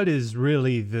 what is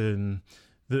really the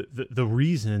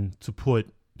reason to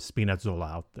put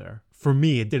Spinazzola out there? For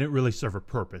me, it didn't really serve a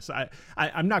purpose.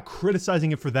 I'm not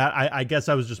criticizing it for that. I guess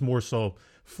I was just more so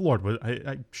floored. But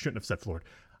I shouldn't have said floored.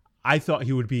 I thought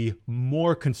he would be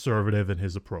more conservative in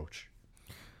his approach.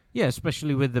 Yeah,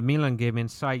 especially with the Milan game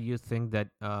inside, you think that,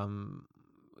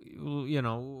 we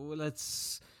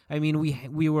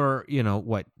were,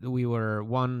 we were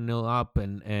 1-0 up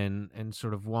and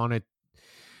sort of wanted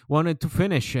to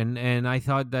finish. And I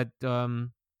thought that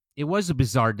it was a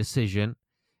bizarre decision.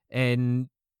 And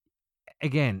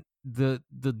again, the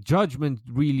judgment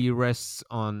really rests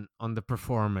on the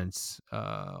performance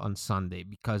on Sunday,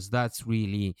 because that's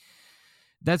really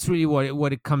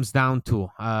what it comes down to.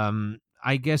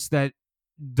 I guess that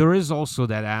there is also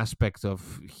that aspect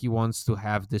of he wants to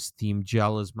have this team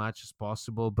gel as much as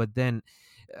possible, but then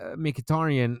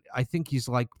Mkhitaryan, I think he's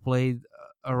played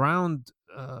around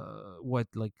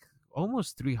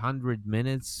almost 300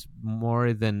 minutes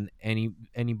more than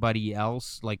anybody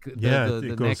else.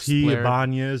 It goes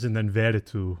Ibanez and then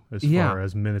Veretout as far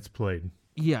as minutes played.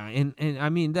 Yeah, and I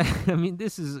mean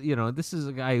this is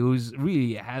a guy who's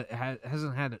really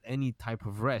hasn't had any type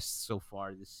of rest so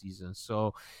far this season.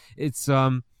 So it's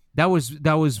that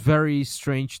was very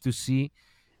strange to see.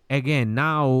 Again,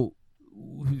 now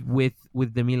with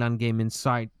the Milan game in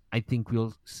sight, I think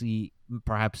we'll see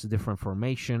perhaps a different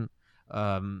formation.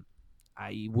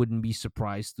 I wouldn't be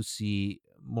surprised to see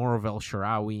more of El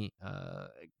Shaarawy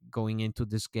going into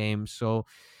this game. So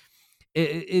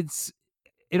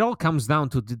it all comes down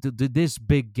to this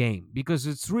big game, because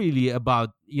it's really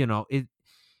about,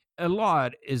 a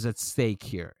lot is at stake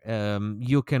here.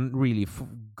 You can really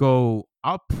go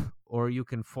up, or you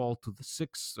can fall to the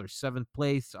 6th or 7th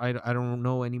place. I don't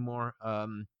know anymore.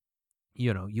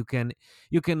 You can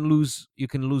lose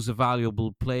a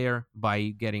valuable player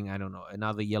by getting, I don't know,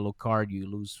 another yellow card. You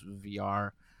lose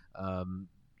VR.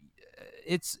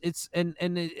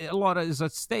 a lot is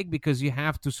at stake because you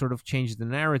have to sort of change the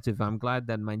narrative. I'm glad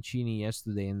that Mancini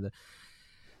yesterday in the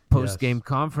post-game Yes.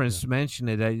 conference mentioned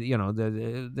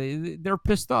it. They're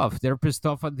pissed off. They're pissed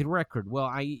off at the record.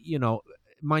 Well,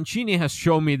 Mancini has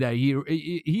shown me that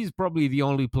he's probably the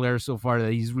only player so far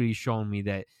that he's really shown me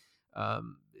that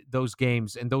those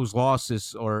games and those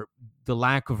losses, or the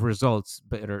lack of results,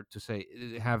 better to say,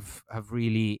 have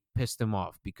really pissed him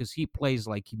off, because he plays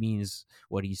like he means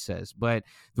what he says. But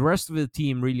the rest of the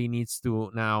team really needs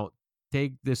to now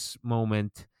take this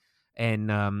moment and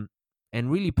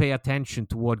really pay attention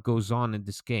to what goes on in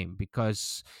this game,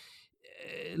 because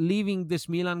leaving this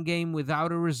Milan game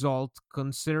without a result,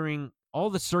 considering all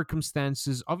the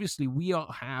circumstances, obviously we all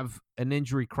have an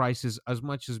injury crisis as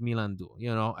much as Milan do.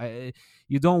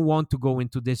 You don't want to go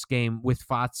into this game with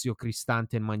Fazio,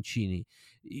 Cristante, and Mancini.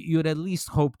 You'd at least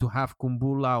hope to have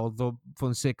Kumbula, although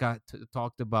Fonseca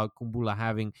talked about Kumbula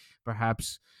having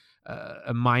perhaps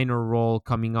a minor role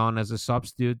coming on as a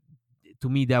substitute. To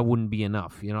me, that wouldn't be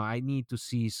enough. I need to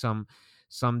see some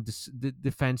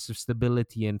defensive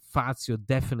stability, and Fazio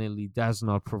definitely does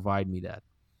not provide me that.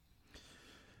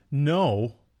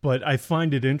 No, but I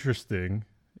find it interesting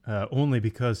only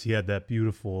because he had that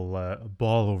beautiful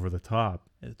ball over the top.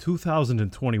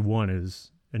 2021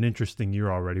 is an interesting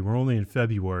year already. We're only in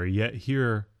February, yet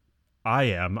here I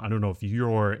am. I don't know if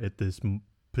you're at this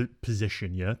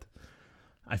position yet.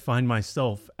 I find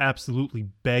myself absolutely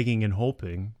begging and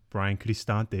hoping Brian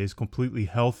Cristante is completely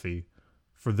healthy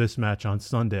for this match on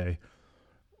Sunday.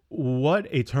 What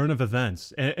a turn of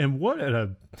events. And what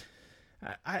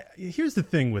here's the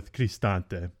thing with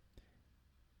Cristante.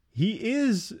 He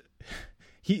is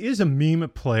a meme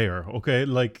player, okay?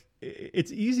 Like,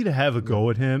 it's easy to have a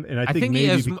go at him, and I think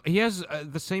maybe he has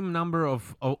the same number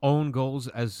of own goals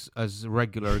as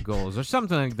regular goals, or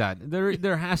something like that.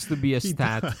 There has to be a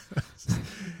stat.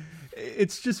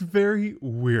 It's just very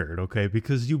weird, okay?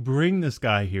 Because you bring this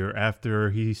guy here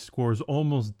after he scores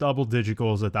almost double-digit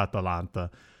goals at Atalanta.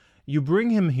 You bring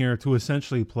him here to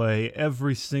essentially play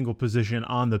every single position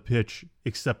on the pitch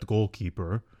except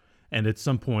goalkeeper. And at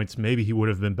some points, maybe he would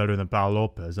have been better than Pau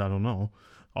Lopez. I don't know.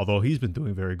 Although he's been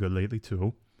doing very good lately,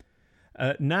 too.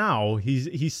 Now,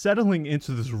 he's settling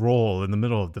into this role in the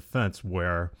middle of defense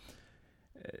where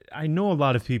I know a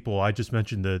lot of people, I just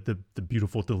mentioned the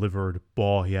beautiful delivered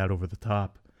ball he had over the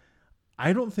top.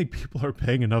 I don't think people are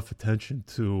paying enough attention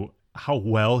to how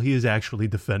well he is actually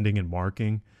defending and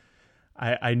marking.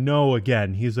 I know,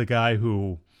 again, he's a guy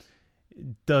who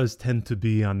does tend to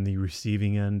be on the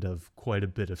receiving end of quite a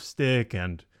bit of stick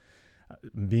and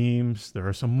memes. There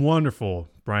are some wonderful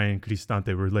Brian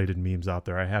Cristante related memes out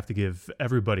there. I have to give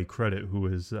everybody credit who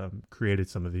has created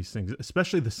some of these things,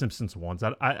 especially the Simpsons ones.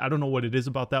 I don't know what it is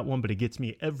about that one, but it gets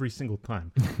me every single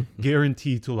time.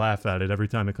 Guaranteed to laugh at it every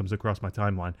time it comes across my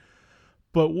timeline.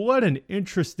 But what an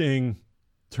interesting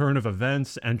turn of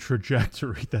events and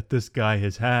trajectory that this guy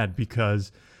has had,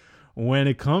 because when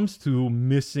it comes to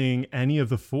missing any of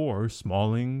the four,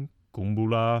 Smalling,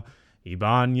 Kumbula,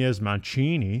 Ibanez,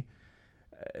 Mancini,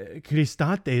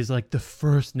 Cristante is like the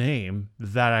first name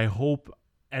that I hope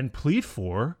and plead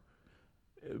for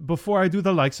before I do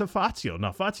the likes of Fazio.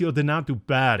 Now, Fazio did not do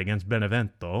bad against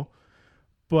Benevento,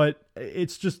 but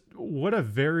it's just what a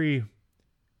very...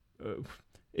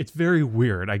 it's very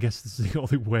weird. I guess this is the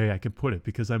only way I can put it,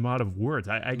 because I'm out of words.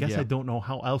 I guess I don't know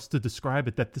how else to describe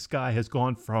it, that this guy has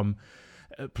gone from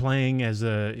playing as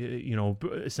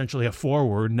essentially a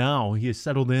forward. Now he has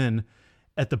settled in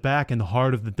at the back in the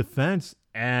heart of the defense,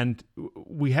 and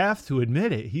we have to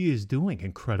admit it, he is doing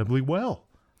incredibly well.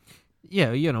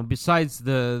 Yeah, besides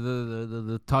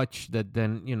the touch that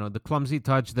then, the clumsy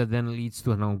touch that then leads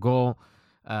to an own goal,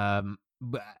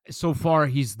 but so far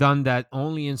he's done that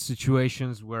only in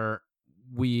situations where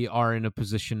we are in a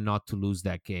position not to lose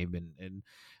that game, and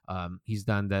he's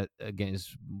done that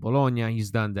against Bologna.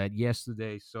 He's done that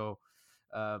yesterday. So,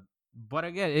 but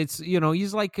again, it's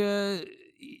he's like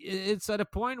it's at a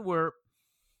point where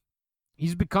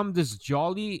he's become this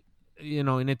jolly. In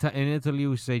Italy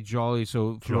we say jolly,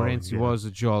 so Florenzi was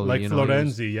a jolly, like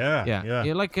Florenzi,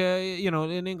 yeah, like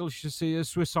in English you say a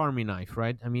Swiss Army knife,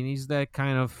 right? I mean, he's that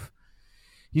kind of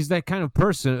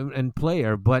person and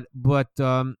player, but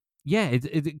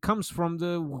it comes from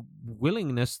the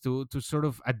willingness to sort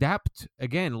of adapt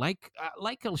again, like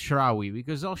El Shaarawy,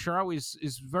 because El Shaarawy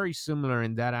is very similar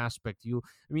in that aspect. You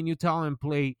tell him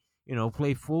play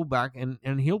fullback,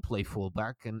 and he'll play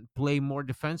fullback, and play more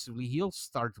defensively, he'll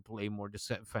start to play more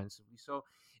defensively. So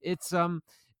it's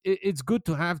good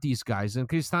to have these guys, and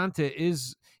Cristante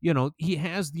is, he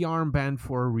has the armband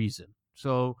for a reason.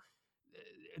 So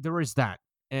there is that.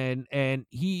 And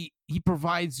he he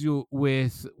provides you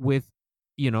with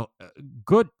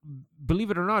good,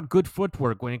 believe it or not, good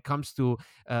footwork when it comes to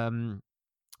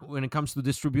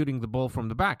distributing the ball from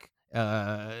the back.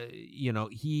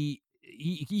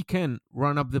 He can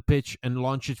run up the pitch and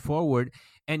launch it forward,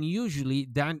 and usually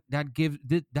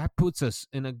that puts us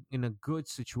in a good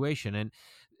situation. And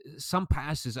some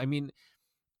passes, I mean,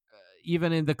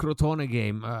 even in the Crotone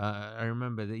game, I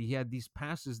remember that he had these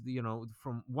passes,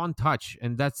 from one touch,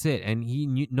 and that's it. And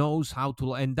he knows how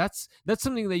to, and that's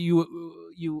something that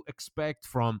you expect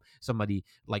from somebody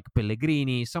like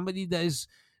Pellegrini, somebody that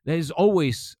is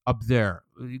always up there,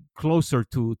 closer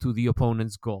to the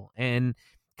opponent's goal. And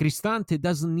Cristante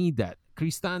doesn't need that.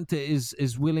 Cristante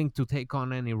is willing to take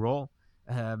on any role.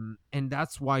 And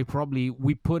that's why probably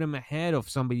we put him ahead of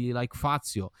somebody like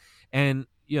Fazio. And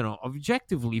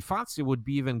objectively, Fazio would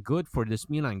be even good for this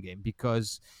Milan game,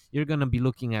 because you're going to be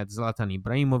looking at Zlatan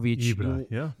Ibrahimovic.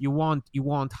 You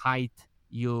want height.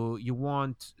 You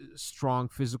want strong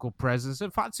physical presence.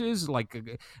 And Fazio is like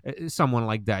someone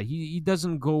like that. He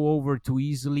doesn't go over too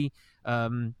easily.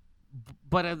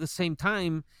 But at the same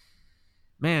time,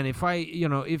 man, if I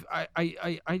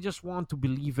just want to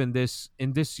believe in this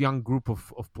young group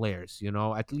of players,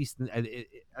 at least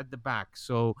at the back.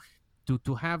 So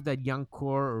to have that young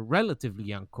core, or relatively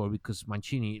young core, because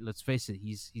Mancini, let's face it,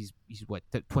 he's what,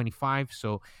 25,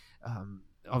 so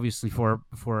obviously for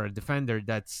a defender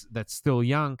that's still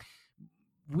young.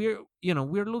 We're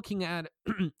looking at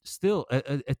still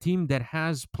a team that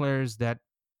has players that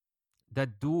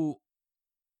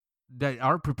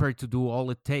are prepared to do all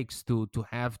it takes to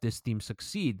have this team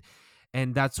succeed.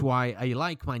 And that's why I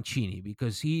like Mancini,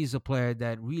 because he's a player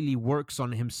that really works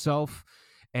on himself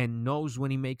and knows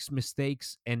when he makes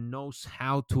mistakes and knows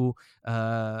how to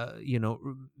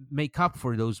make up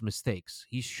for those mistakes.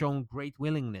 He's shown great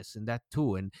willingness in that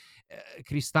too. And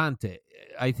Cristante,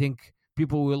 I think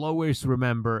people will always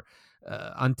remember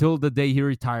until the day he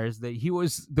retires, that he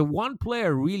was the one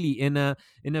player really in a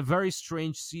very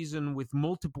strange season with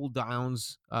multiple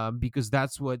downs, because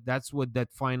that's what that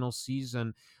final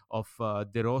season of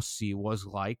De Rossi was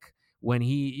like, when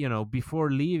he,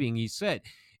 before leaving, he said,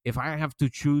 if I have to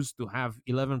choose to have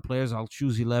 11 players, I'll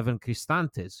choose 11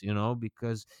 Cristantes,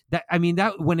 because that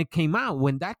when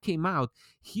that came out,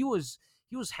 he was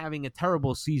having a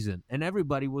terrible season, and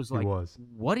everybody was like,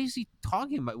 what is he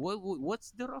talking about? What's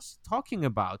De Rossi talking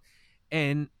about?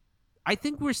 And I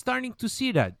think we're starting to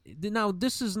see that. Now,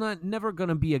 this is never going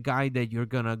to be a guy that you're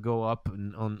going to go up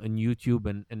on YouTube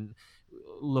and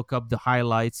look up the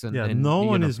highlights. And no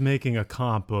one is making a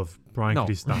comp of Brian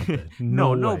Cristante.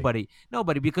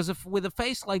 Nobody, because with a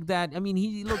face like that, I mean,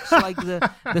 he looks like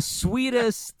the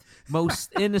sweetest,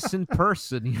 most innocent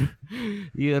person.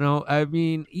 I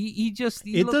mean, he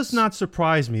does not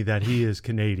surprise me that he is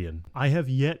Canadian. I have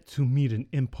yet to meet an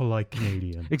impolite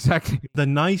Canadian. Exactly, the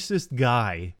nicest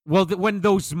guy. Well, when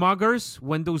those muggers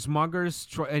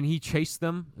and he chased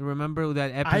them. Remember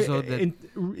that episode?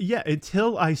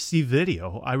 Until I see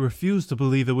video, I refuse to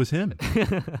believe it was him,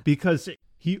 because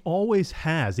he always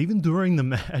has, even during the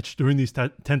match, during these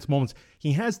tense moments,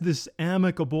 he has this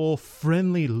amicable,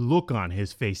 friendly look on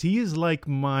his face. He is like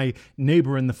my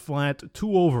neighbor in the flat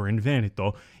 2 over in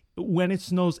Veneto. When it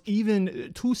snows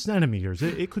even 2 centimeters,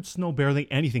 it could snow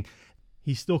barely anything,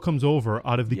 he still comes over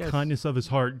out of the kindness of his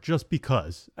heart, just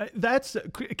because.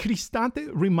 Cristante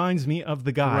reminds me of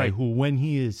the guy who, when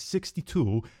he is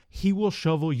 62, he will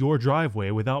shovel your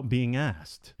driveway without being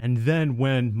asked. And then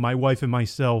when my wife and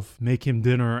myself make him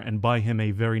dinner and buy him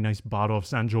a very nice bottle of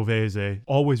Sangiovese,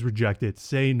 always reject it,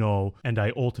 say no, and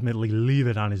I ultimately leave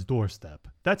it on his doorstep.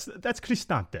 That's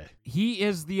Cristante. He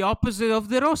is the opposite of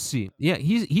De Rossi. Yeah,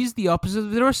 he's the opposite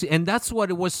of De Rossi. And that's what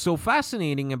it was so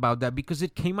fascinating about that, because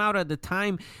it came out at the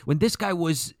time when this guy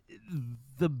was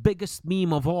the biggest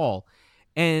meme of all.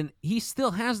 And he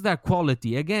still has that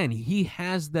quality. Again, he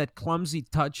has that clumsy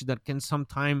touch that can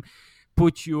sometimes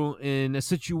put you in a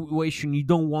situation you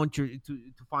don't want to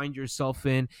find yourself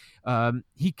in.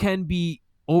 He can be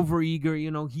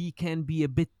overeager, he can be a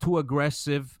bit too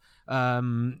aggressive,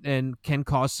 and can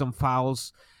cause some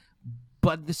fouls.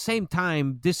 But at the same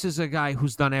time, this is a guy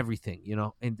who's done everything,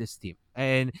 in this team.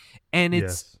 And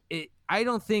I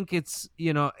don't think it's,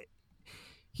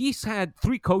 he's had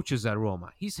 3 coaches at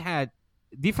Roma. He's had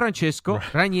Di Francesco,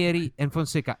 Ranieri, and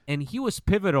Fonseca, and he was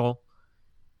pivotal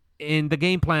in the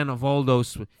game plan of all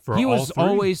those. He was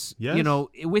always,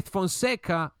 with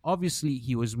Fonseca, obviously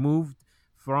he was moved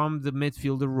from the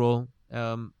midfielder role,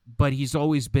 but he's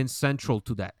always been central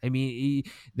to that. I mean,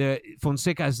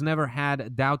 Fonseca has never had a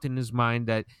doubt in his mind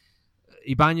that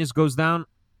Ibanez goes down,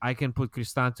 I can put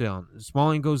Cristante on.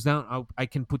 Smalling goes down, I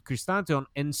can put Cristante on,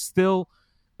 and still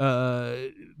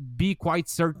be quite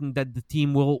certain that the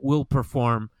team will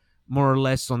perform more or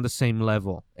less on the same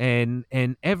level. And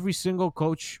every single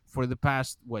coach for the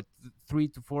past 3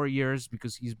 to 4 years,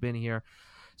 because he's been here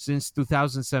since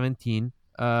 2017,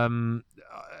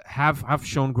 have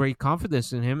shown great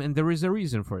confidence in him, and there is a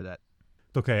reason for that.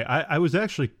 Okay, I was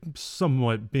actually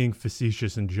somewhat being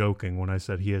facetious and joking when I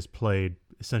said he has played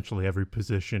essentially every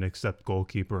position except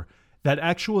goalkeeper. That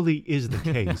actually is the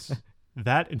case.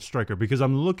 That and striker, because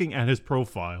I'm looking at his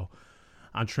profile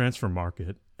on Transfer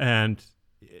Market, and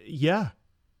yeah,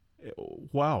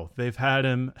 wow, they've had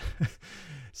him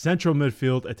central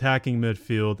midfield, attacking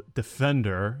midfield,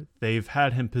 defender. They've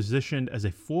had him positioned as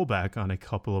a fullback on a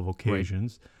couple of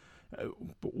occasions. Right.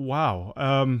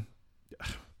 Wow.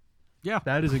 Yeah,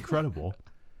 that is incredible.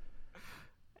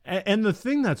 And the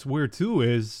thing that's weird too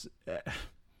is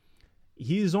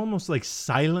he is almost like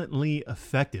silently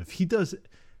effective. He does.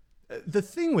 The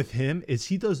thing with him is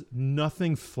he does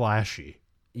nothing flashy.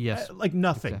 Yes. Like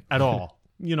nothing exactly. at all.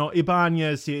 You know,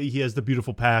 Ibanez, he has the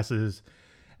beautiful passes.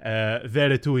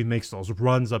 Veretout, he makes those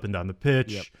runs up and down the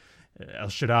pitch. Yep. El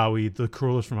Shaarawy, the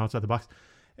curlers from outside the box.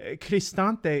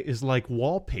 Cristante is like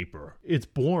wallpaper. It's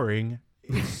boring.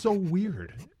 It's so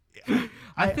weird.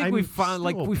 I think we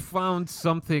found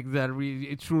something that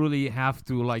we truly have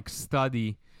to like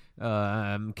study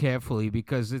carefully,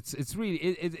 because it's really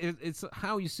it's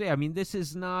how you say. I mean, this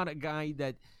is not a guy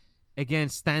that again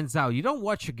stands out. You don't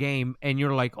watch a game and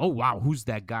you're like, oh wow, who's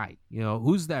that guy? You know,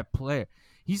 who's that player?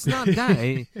 He's not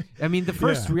that. I mean, the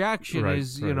first reaction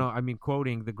is, you know, I mean,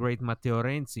 quoting the great Matteo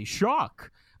Renzi,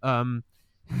 shock.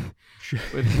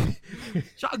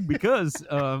 Shock because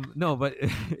no, but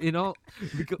you know,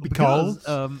 because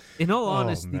in all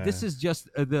honesty, this is just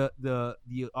the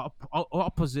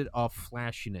opposite of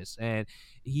flashiness, and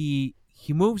he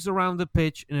moves around the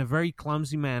pitch in a very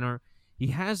clumsy manner. He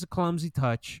has a clumsy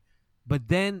touch, but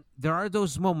then there are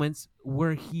those moments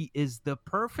where he is the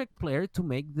perfect player to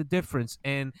make the difference,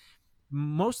 and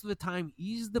most of the time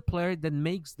he's the player that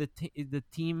makes the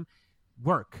team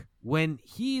work. When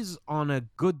he's on a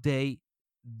good day,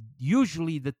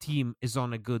 usually the team is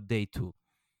on a good day too.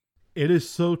 It is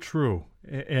so true.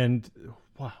 And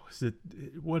wow,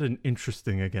 what an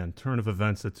interesting, again, turn of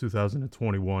events that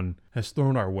 2021 has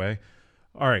thrown our way.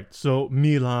 All right, so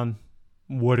Milan,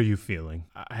 what are you feeling?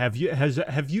 Have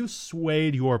you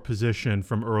swayed your position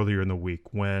from earlier in the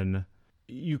week when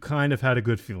you kind of had a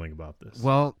good feeling about this?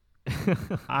 Well,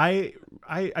 I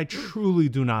truly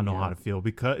do not know how to feel,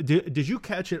 because did you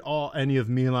catch it all, any of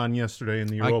Milan yesterday in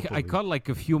the Europa League? I caught like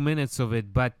a few minutes of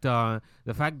it, but the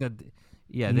fact that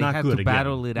they not had good to again.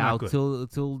 battle it Not out good.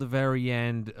 till the very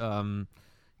end.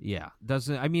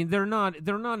 Doesn't. I mean, they're not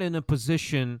in a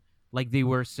position like they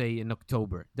were, say, in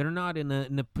October. They're not in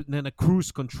a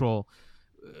cruise control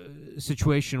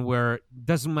situation where it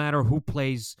doesn't matter who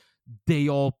plays, they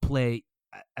all play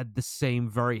at the same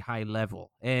very high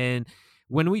level. And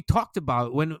when we talked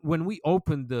about when we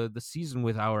opened the season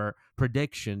with our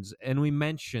predictions, and we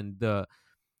mentioned the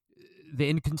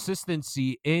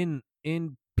inconsistency in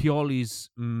Pioli's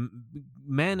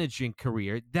managing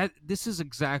career, that this is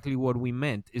exactly what we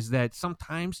meant, is that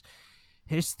sometimes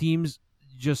his teams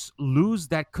just lose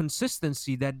that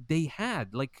consistency that they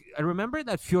had. Like, I remember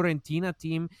that Fiorentina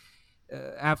team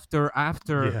after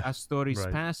Astori's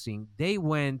passing, they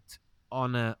went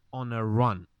on a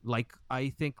run. Like, I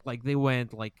think like they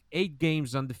went like 8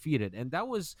 games undefeated, and that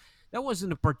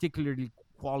wasn't a particularly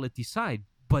quality side,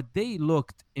 but they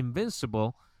looked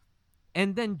invincible.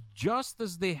 And then just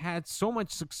as they had so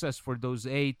much success for those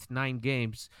 8-9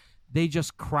 games, they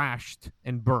just crashed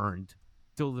and burned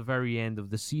till the very end of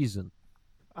the season.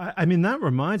 I mean, that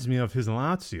reminds me of his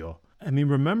Lazio. I mean,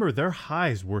 remember, their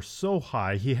highs were so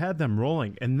high. He had them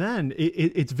rolling. And then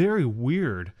it's very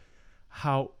weird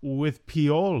how with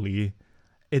Pioli,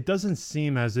 it doesn't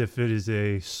seem as if it is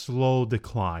a slow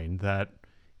decline, that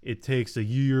it takes a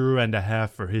year and a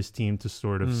half for his team to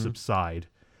sort of subside.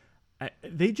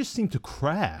 They just seem to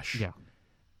crash. Yeah.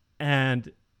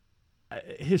 And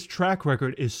his track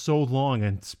record is so long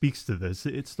and speaks to this.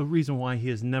 It's the reason why he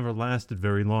has never lasted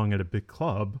very long at a big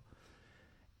club.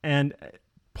 And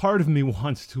part of me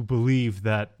wants to believe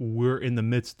that we're in the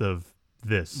midst of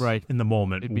this in the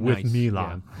moment with nice.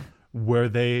 Milan, where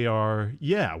they are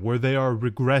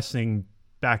regressing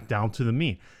back down to the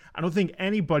mean. I don't think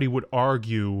anybody would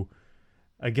argue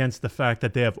against the fact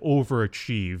that they have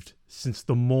overachieved since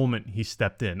the moment he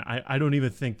stepped in. I don't even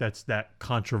think that's that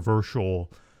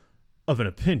controversial of an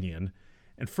opinion.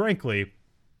 And frankly,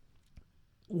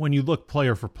 when you look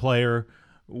player for player,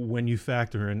 when you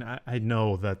factor in, I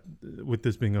know that with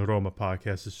this being a Roma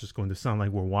podcast, it's just going to sound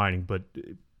like we're whining, but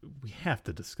we have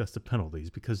to discuss the penalties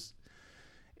because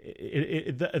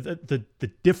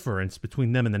the difference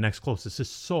between them and the next closest is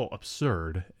so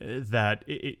absurd that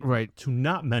right. To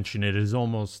not mention it is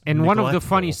almost and neglectful. One of the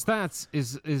funny stats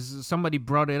is somebody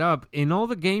brought it up. In all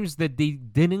the games that they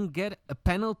didn't get a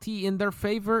penalty in their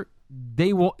favor,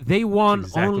 they won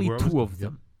exactly only two of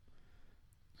them.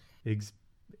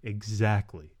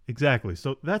 Exactly.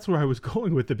 So that's where I was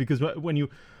going with it, because when you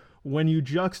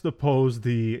juxtapose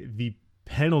the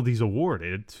penalties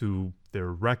awarded to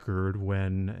their record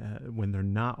when they're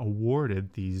not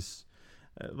awarded these,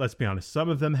 let's be honest, some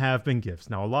of them have been gifts.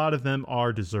 Now a lot of them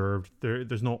are deserved.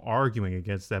 There's no arguing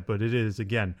against that, but it is,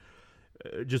 again,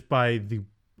 just by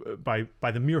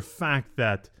the mere fact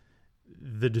that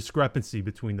the discrepancy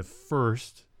between the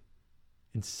first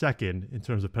and second in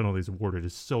terms of penalties awarded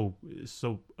is so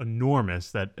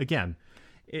enormous that, again,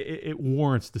 it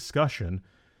warrants discussion.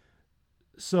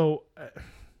 So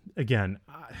again,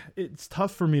 it's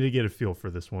tough for me to get a feel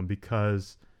for this one,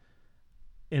 because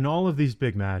in all of these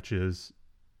big matches,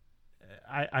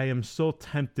 I am so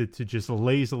tempted to just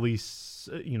lazily,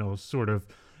 sort of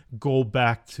go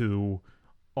back to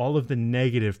all of the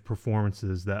negative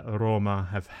performances that Roma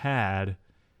have had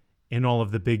in all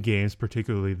of the big games,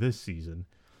 particularly this season.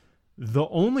 The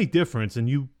only difference, and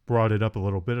you brought it up a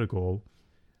little bit ago,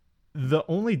 the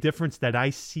only difference that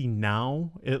I see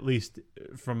now, at least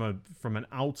from an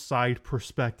outside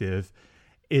perspective,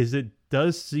 is it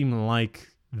does seem like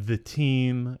the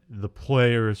team, the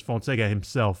players, Fonseca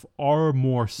himself are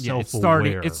more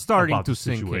self-aware. It's starting about to the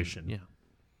sink situation. in. Yeah.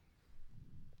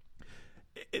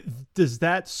 Does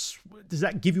that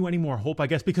give you any more hope, I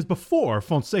guess? Because before,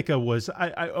 Fonseca was,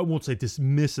 I won't say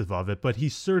dismissive of it, but he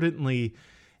certainly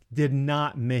did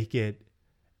not make it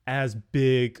as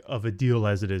big of a deal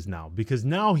as it is now, because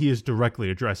now he is directly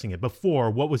addressing it.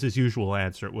 Before, what was his usual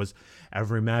answer? It was,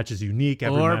 every match is unique,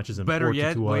 every match is important better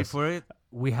yet, to wait us. for it,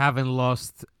 we haven't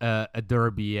lost a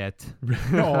derby yet.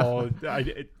 No,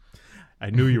 I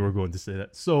knew you were going to say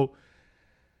that. So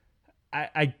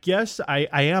I guess I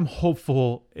am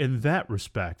hopeful in that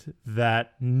respect,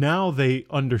 that now they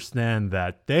understand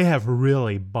that they have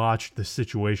really botched the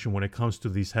situation when it comes to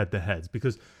these head-to-heads.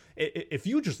 Because if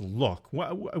you just look,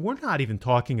 we're not even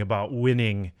talking about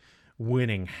winning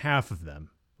half of them,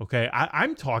 okay?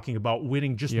 I'm talking about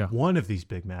winning just one of these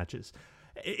big matches.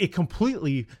 It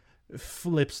completely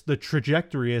flips the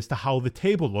trajectory as to how the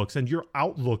table looks and your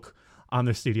outlook on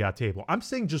the Serie A table. I'm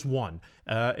saying just one.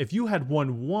 If you had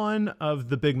won one of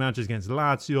the big matches against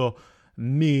Lazio,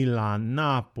 Milan,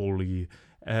 Napoli,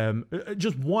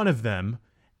 just one of them,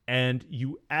 and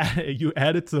you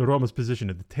add it to the Roma's position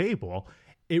at the table,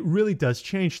 it really does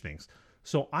change things.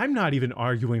 So I'm not even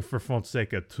arguing for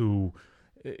Fonseca to,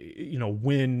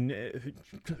 win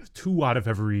 2 out of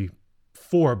every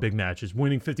 4 big matches,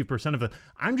 winning 50% of them.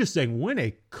 I'm just saying win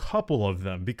a couple of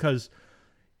them, because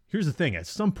here's the thing. At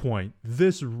some point,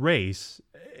 this race,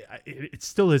 it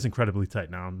still is incredibly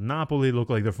tight now. Napoli look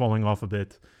like they're falling off a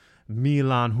bit.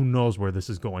 Milan, who knows where this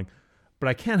is going. But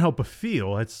I can't help but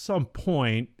feel at some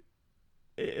point,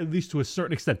 at least to a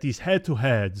certain extent, these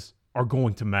head-to-heads are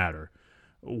going to matter.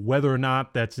 Whether or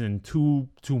not that's in 2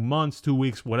 months, 2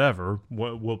 weeks, whatever,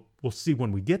 we'll see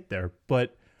when we get there.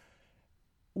 But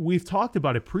we've talked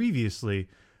about it previously.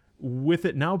 With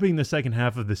it now being the second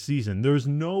half of the season, there's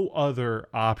no other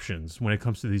options when it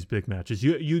comes to these big matches.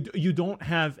 You don't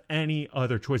have any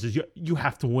other choices. You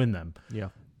have to win them. Yeah.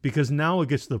 Because now it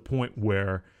gets to the point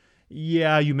where,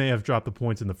 you may have dropped the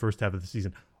points in the first half of the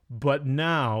season, but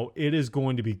now it's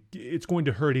going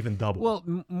to hurt even double.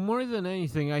 Well, more than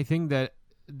anything, I think that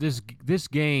this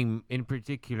game in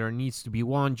particular needs to be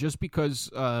won, just because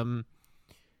there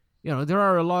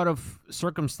are a lot of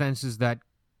circumstances that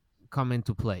come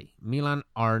into play. Milan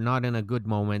are not in a good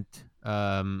moment.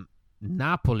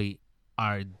 Napoli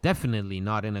are definitely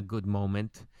not in a good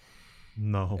moment.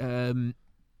 No.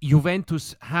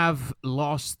 Juventus have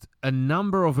lost a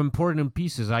number of important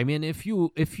pieces. I mean, if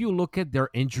you look at their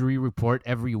injury report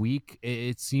every week,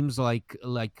 it seems like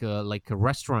a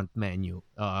restaurant menu.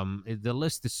 The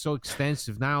list is so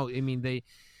extensive now. I mean, they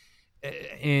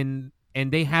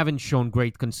haven't shown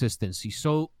great consistency.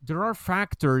 So there are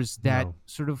factors that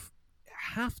sort of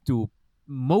have to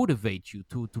motivate you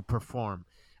to perform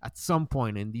at some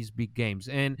point in these big games.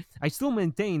 And I still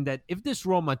maintain that if this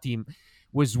Roma team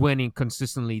was winning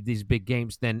consistently these big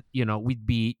games, then we'd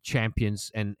be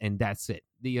champions, and that's it.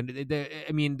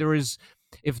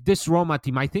 If this Roma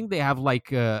team, I think they have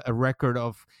like a record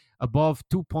of above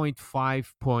 2.5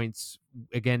 points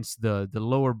against the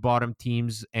lower bottom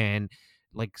teams, and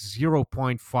like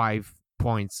 0.5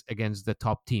 points against the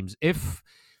top teams.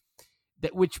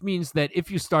 Which means that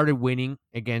if you started winning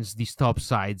against these top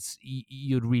sides,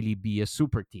 you'd really be a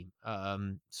super team.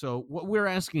 So what we're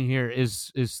asking here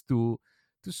is to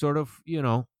sort of,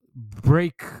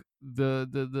 break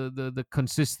the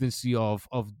consistency of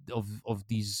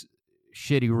these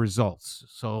shitty results.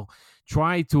 So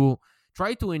try to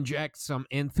inject some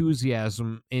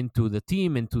enthusiasm into the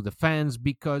team, into the fans,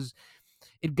 because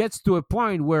it gets to a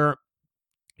point where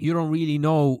you don't really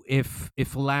know if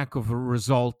lack of a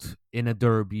result in a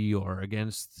derby or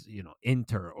against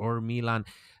Inter or Milan,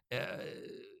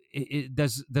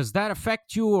 does that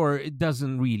affect you, or it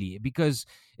doesn't really? Because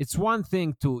it's one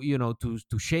thing to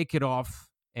shake it off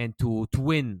and to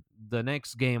win the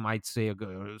next game, I'd say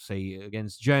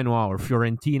against Genoa or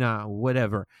Fiorentina or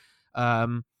whatever,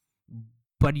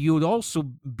 but you'd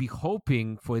also be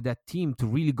hoping for that team to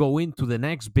really go into the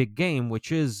next big game,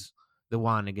 which is the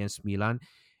one against Milan,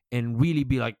 and really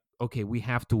be like, okay, we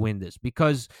have to win this.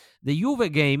 Because the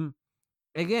Juve game,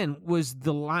 again, was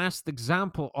the last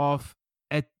example of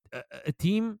a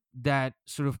team that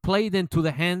sort of played into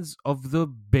the hands of the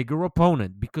bigger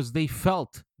opponent because they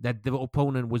felt that the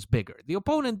opponent was bigger. The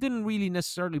opponent didn't really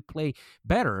necessarily play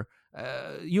better.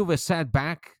 Juve sat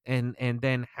back and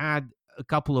then had a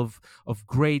couple of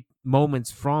great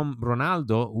moments from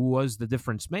Ronaldo, who was the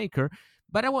difference maker,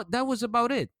 but that was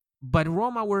about it. But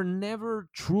Roma were never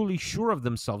truly sure of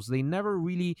themselves. They never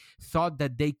really thought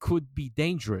that they could be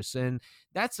dangerous, and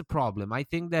that's a problem. I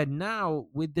think that now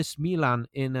with this Milan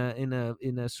in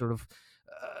a sort of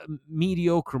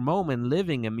mediocre moment,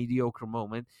 living a mediocre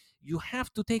moment, you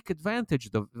have to take advantage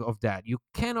of that. You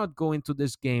cannot go into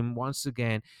this game once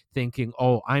again thinking,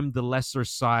 "Oh, I'm the lesser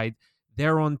side.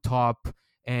 They're on top."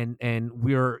 And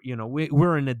we're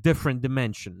in a different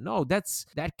dimension. No,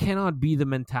 that cannot be the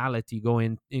mentality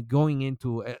going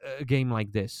into a game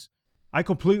like this. I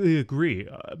completely agree.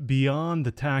 Beyond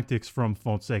the tactics from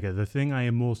Fonseca, the thing I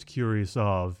am most curious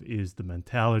of is the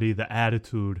mentality, the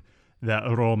attitude that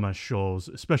Roma shows,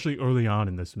 especially early on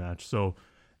in this match. So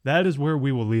that is where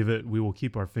we will leave it. We will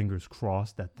keep our fingers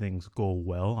crossed that things go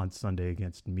well on Sunday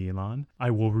against Milan. I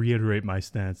will reiterate my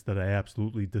stance that I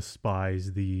absolutely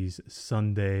despise these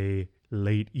Sunday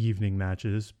late evening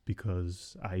matches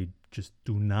because I just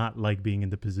do not like being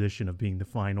in the position of being the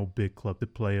final big club to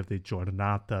play of the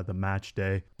giornata, the match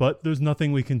day. But there's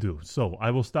nothing we can do. So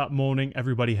I will stop moaning.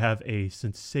 Everybody have a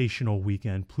sensational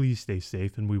weekend. Please stay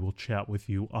safe, and we will chat with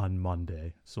you on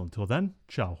Monday. So until then,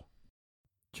 ciao.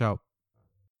 Ciao.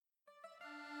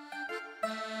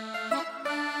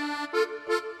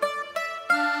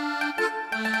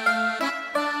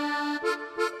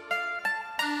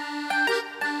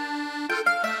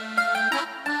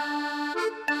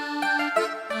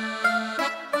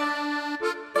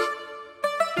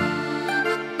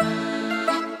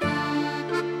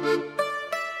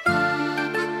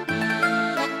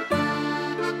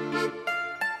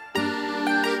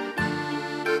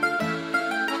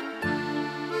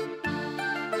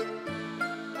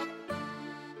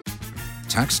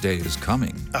 Tax day is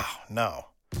coming. Oh, no.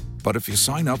 But if you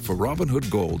sign up for Robinhood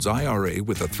Gold's IRA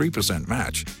with a 3%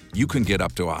 match, you can get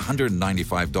up to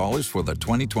 $195 for the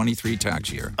 2023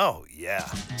 tax year. Oh, yeah.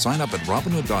 Sign up at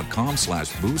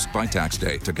Robinhood.com/boost by tax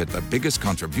day to get the biggest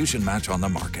contribution match on the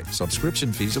market.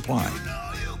 Subscription fees apply.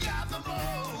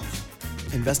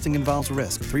 Investing involves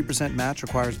risk. 3% match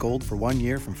requires gold for 1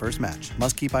 year from first match.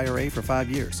 Must keep IRA for 5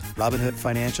 years. Robinhood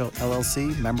Financial,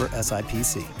 LLC, member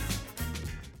SIPC.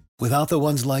 Without the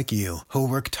ones like you, who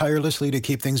work tirelessly to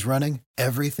keep things running,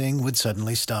 everything would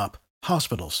suddenly stop.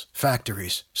 Hospitals,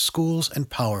 factories, schools,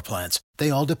 and power plants, they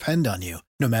all depend on you.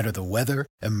 No matter the weather,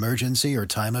 emergency, or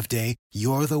time of day,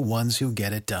 you're the ones who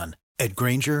get it done. At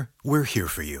Grainger, we're here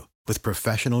for you. With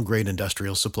professional-grade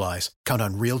industrial supplies, count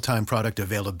on real-time product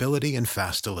availability and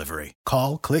fast delivery.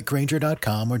 Call, click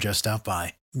Grainger.com, or just stop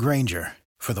by. Grainger,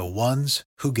 for the ones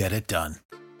who get it done.